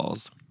such a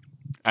lulz.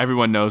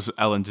 Everyone knows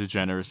Ellen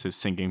DeGeneres'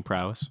 singing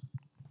prowess.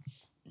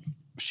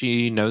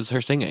 She knows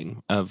her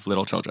singing of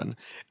little children.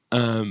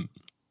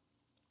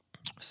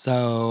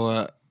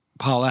 So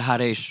Paula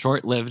had a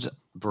short-lived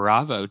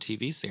Bravo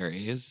TV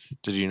series.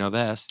 Did you know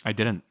this? I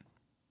didn't.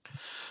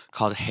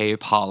 Called Hey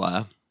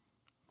Paula.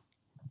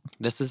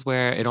 This is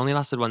where it only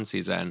lasted one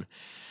season,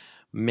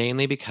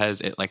 mainly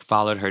because it like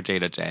followed her day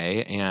to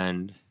day,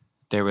 and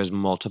there was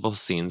multiple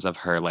scenes of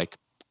her like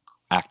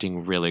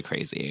acting really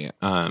crazy,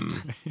 and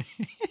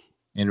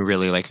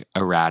really like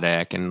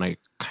erratic and like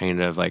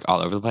kind of like all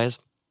over the place,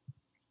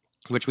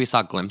 which we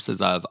saw glimpses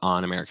of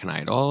on American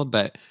Idol,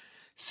 but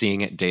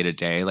seeing it day to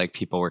day, like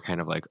people were kind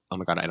of like, oh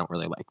my God, I don't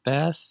really like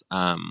this.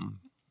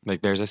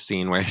 Like there's a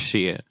scene where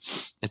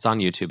it's on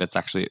YouTube. It's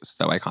actually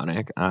so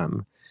iconic.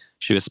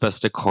 She was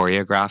supposed to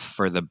choreograph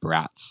for the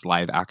Bratz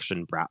live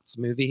action Bratz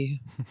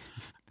movie.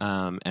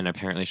 And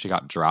apparently she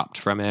got dropped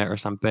from it or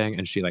something.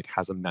 And she like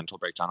has a mental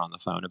breakdown on the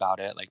phone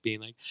about it. Like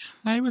being like,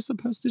 I was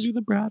supposed to do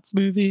the Bratz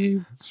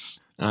movie.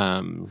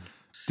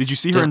 Did you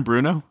see her in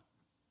Bruno?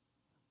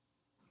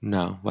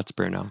 No. What's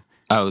Bruno?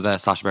 Oh, the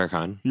Sacha Baron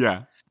Cohen.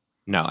 Yeah.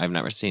 No, I've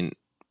never seen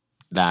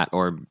that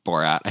or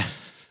Borat.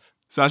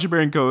 Sacha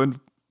Baron Cohen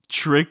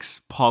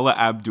tricks Paula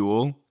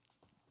Abdul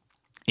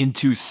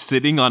into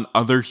sitting on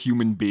other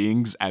human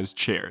beings as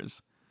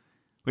chairs.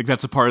 Like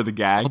that's a part of the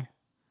gag.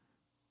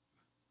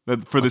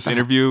 That for this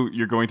interview,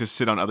 you're going to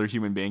sit on other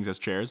human beings as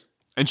chairs.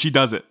 And she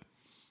does it.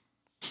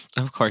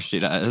 Of course she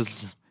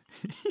does.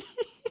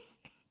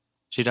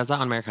 She does that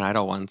on American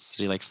Idol once.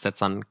 She like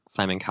sits on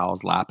Simon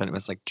Cowell's lap and it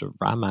was like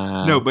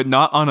drama. No, but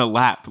not on a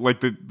lap.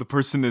 Like the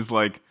person is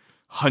like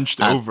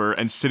hunched over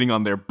and sitting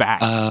on their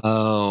back.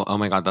 Oh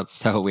my God, that's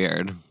so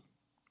weird.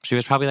 She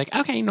was probably like,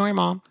 okay,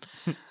 normal.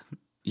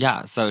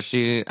 Yeah, so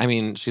she's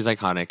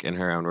iconic in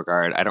her own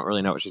regard. I don't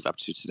really know what she's up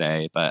to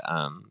today, but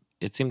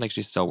it seemed like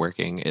she's still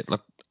working. It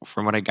looked,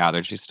 from what I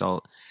gathered, she's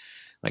still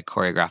like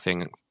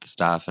choreographing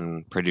stuff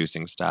and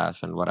producing stuff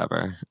and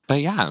whatever.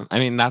 But yeah, I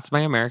mean, that's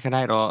my American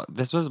Idol.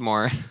 This was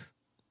more,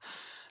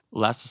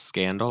 less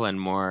scandal and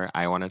more,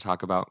 I want to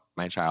talk about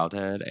my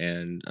childhood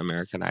and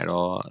American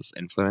Idol's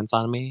influence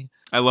on me.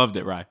 I loved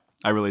it, Rye.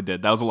 I really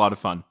did. That was a lot of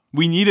fun.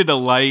 We needed a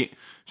light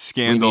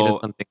scandal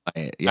something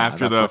light. Yeah,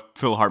 after the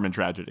Phil Hartman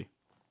tragedy.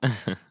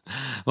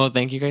 Well,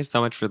 thank you guys so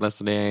much for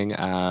listening.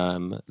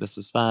 This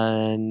was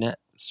fun.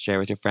 Share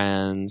with your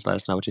friends. Let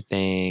us know what you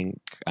think.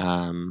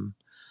 And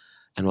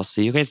we'll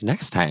see you guys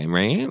next time,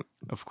 right?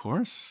 Of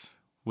course.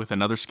 With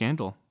another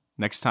scandal.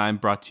 Next time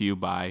brought to you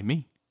by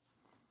me.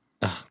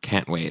 Oh,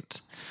 can't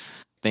wait.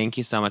 Thank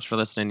you so much for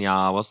listening,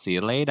 y'all. We'll see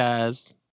you later.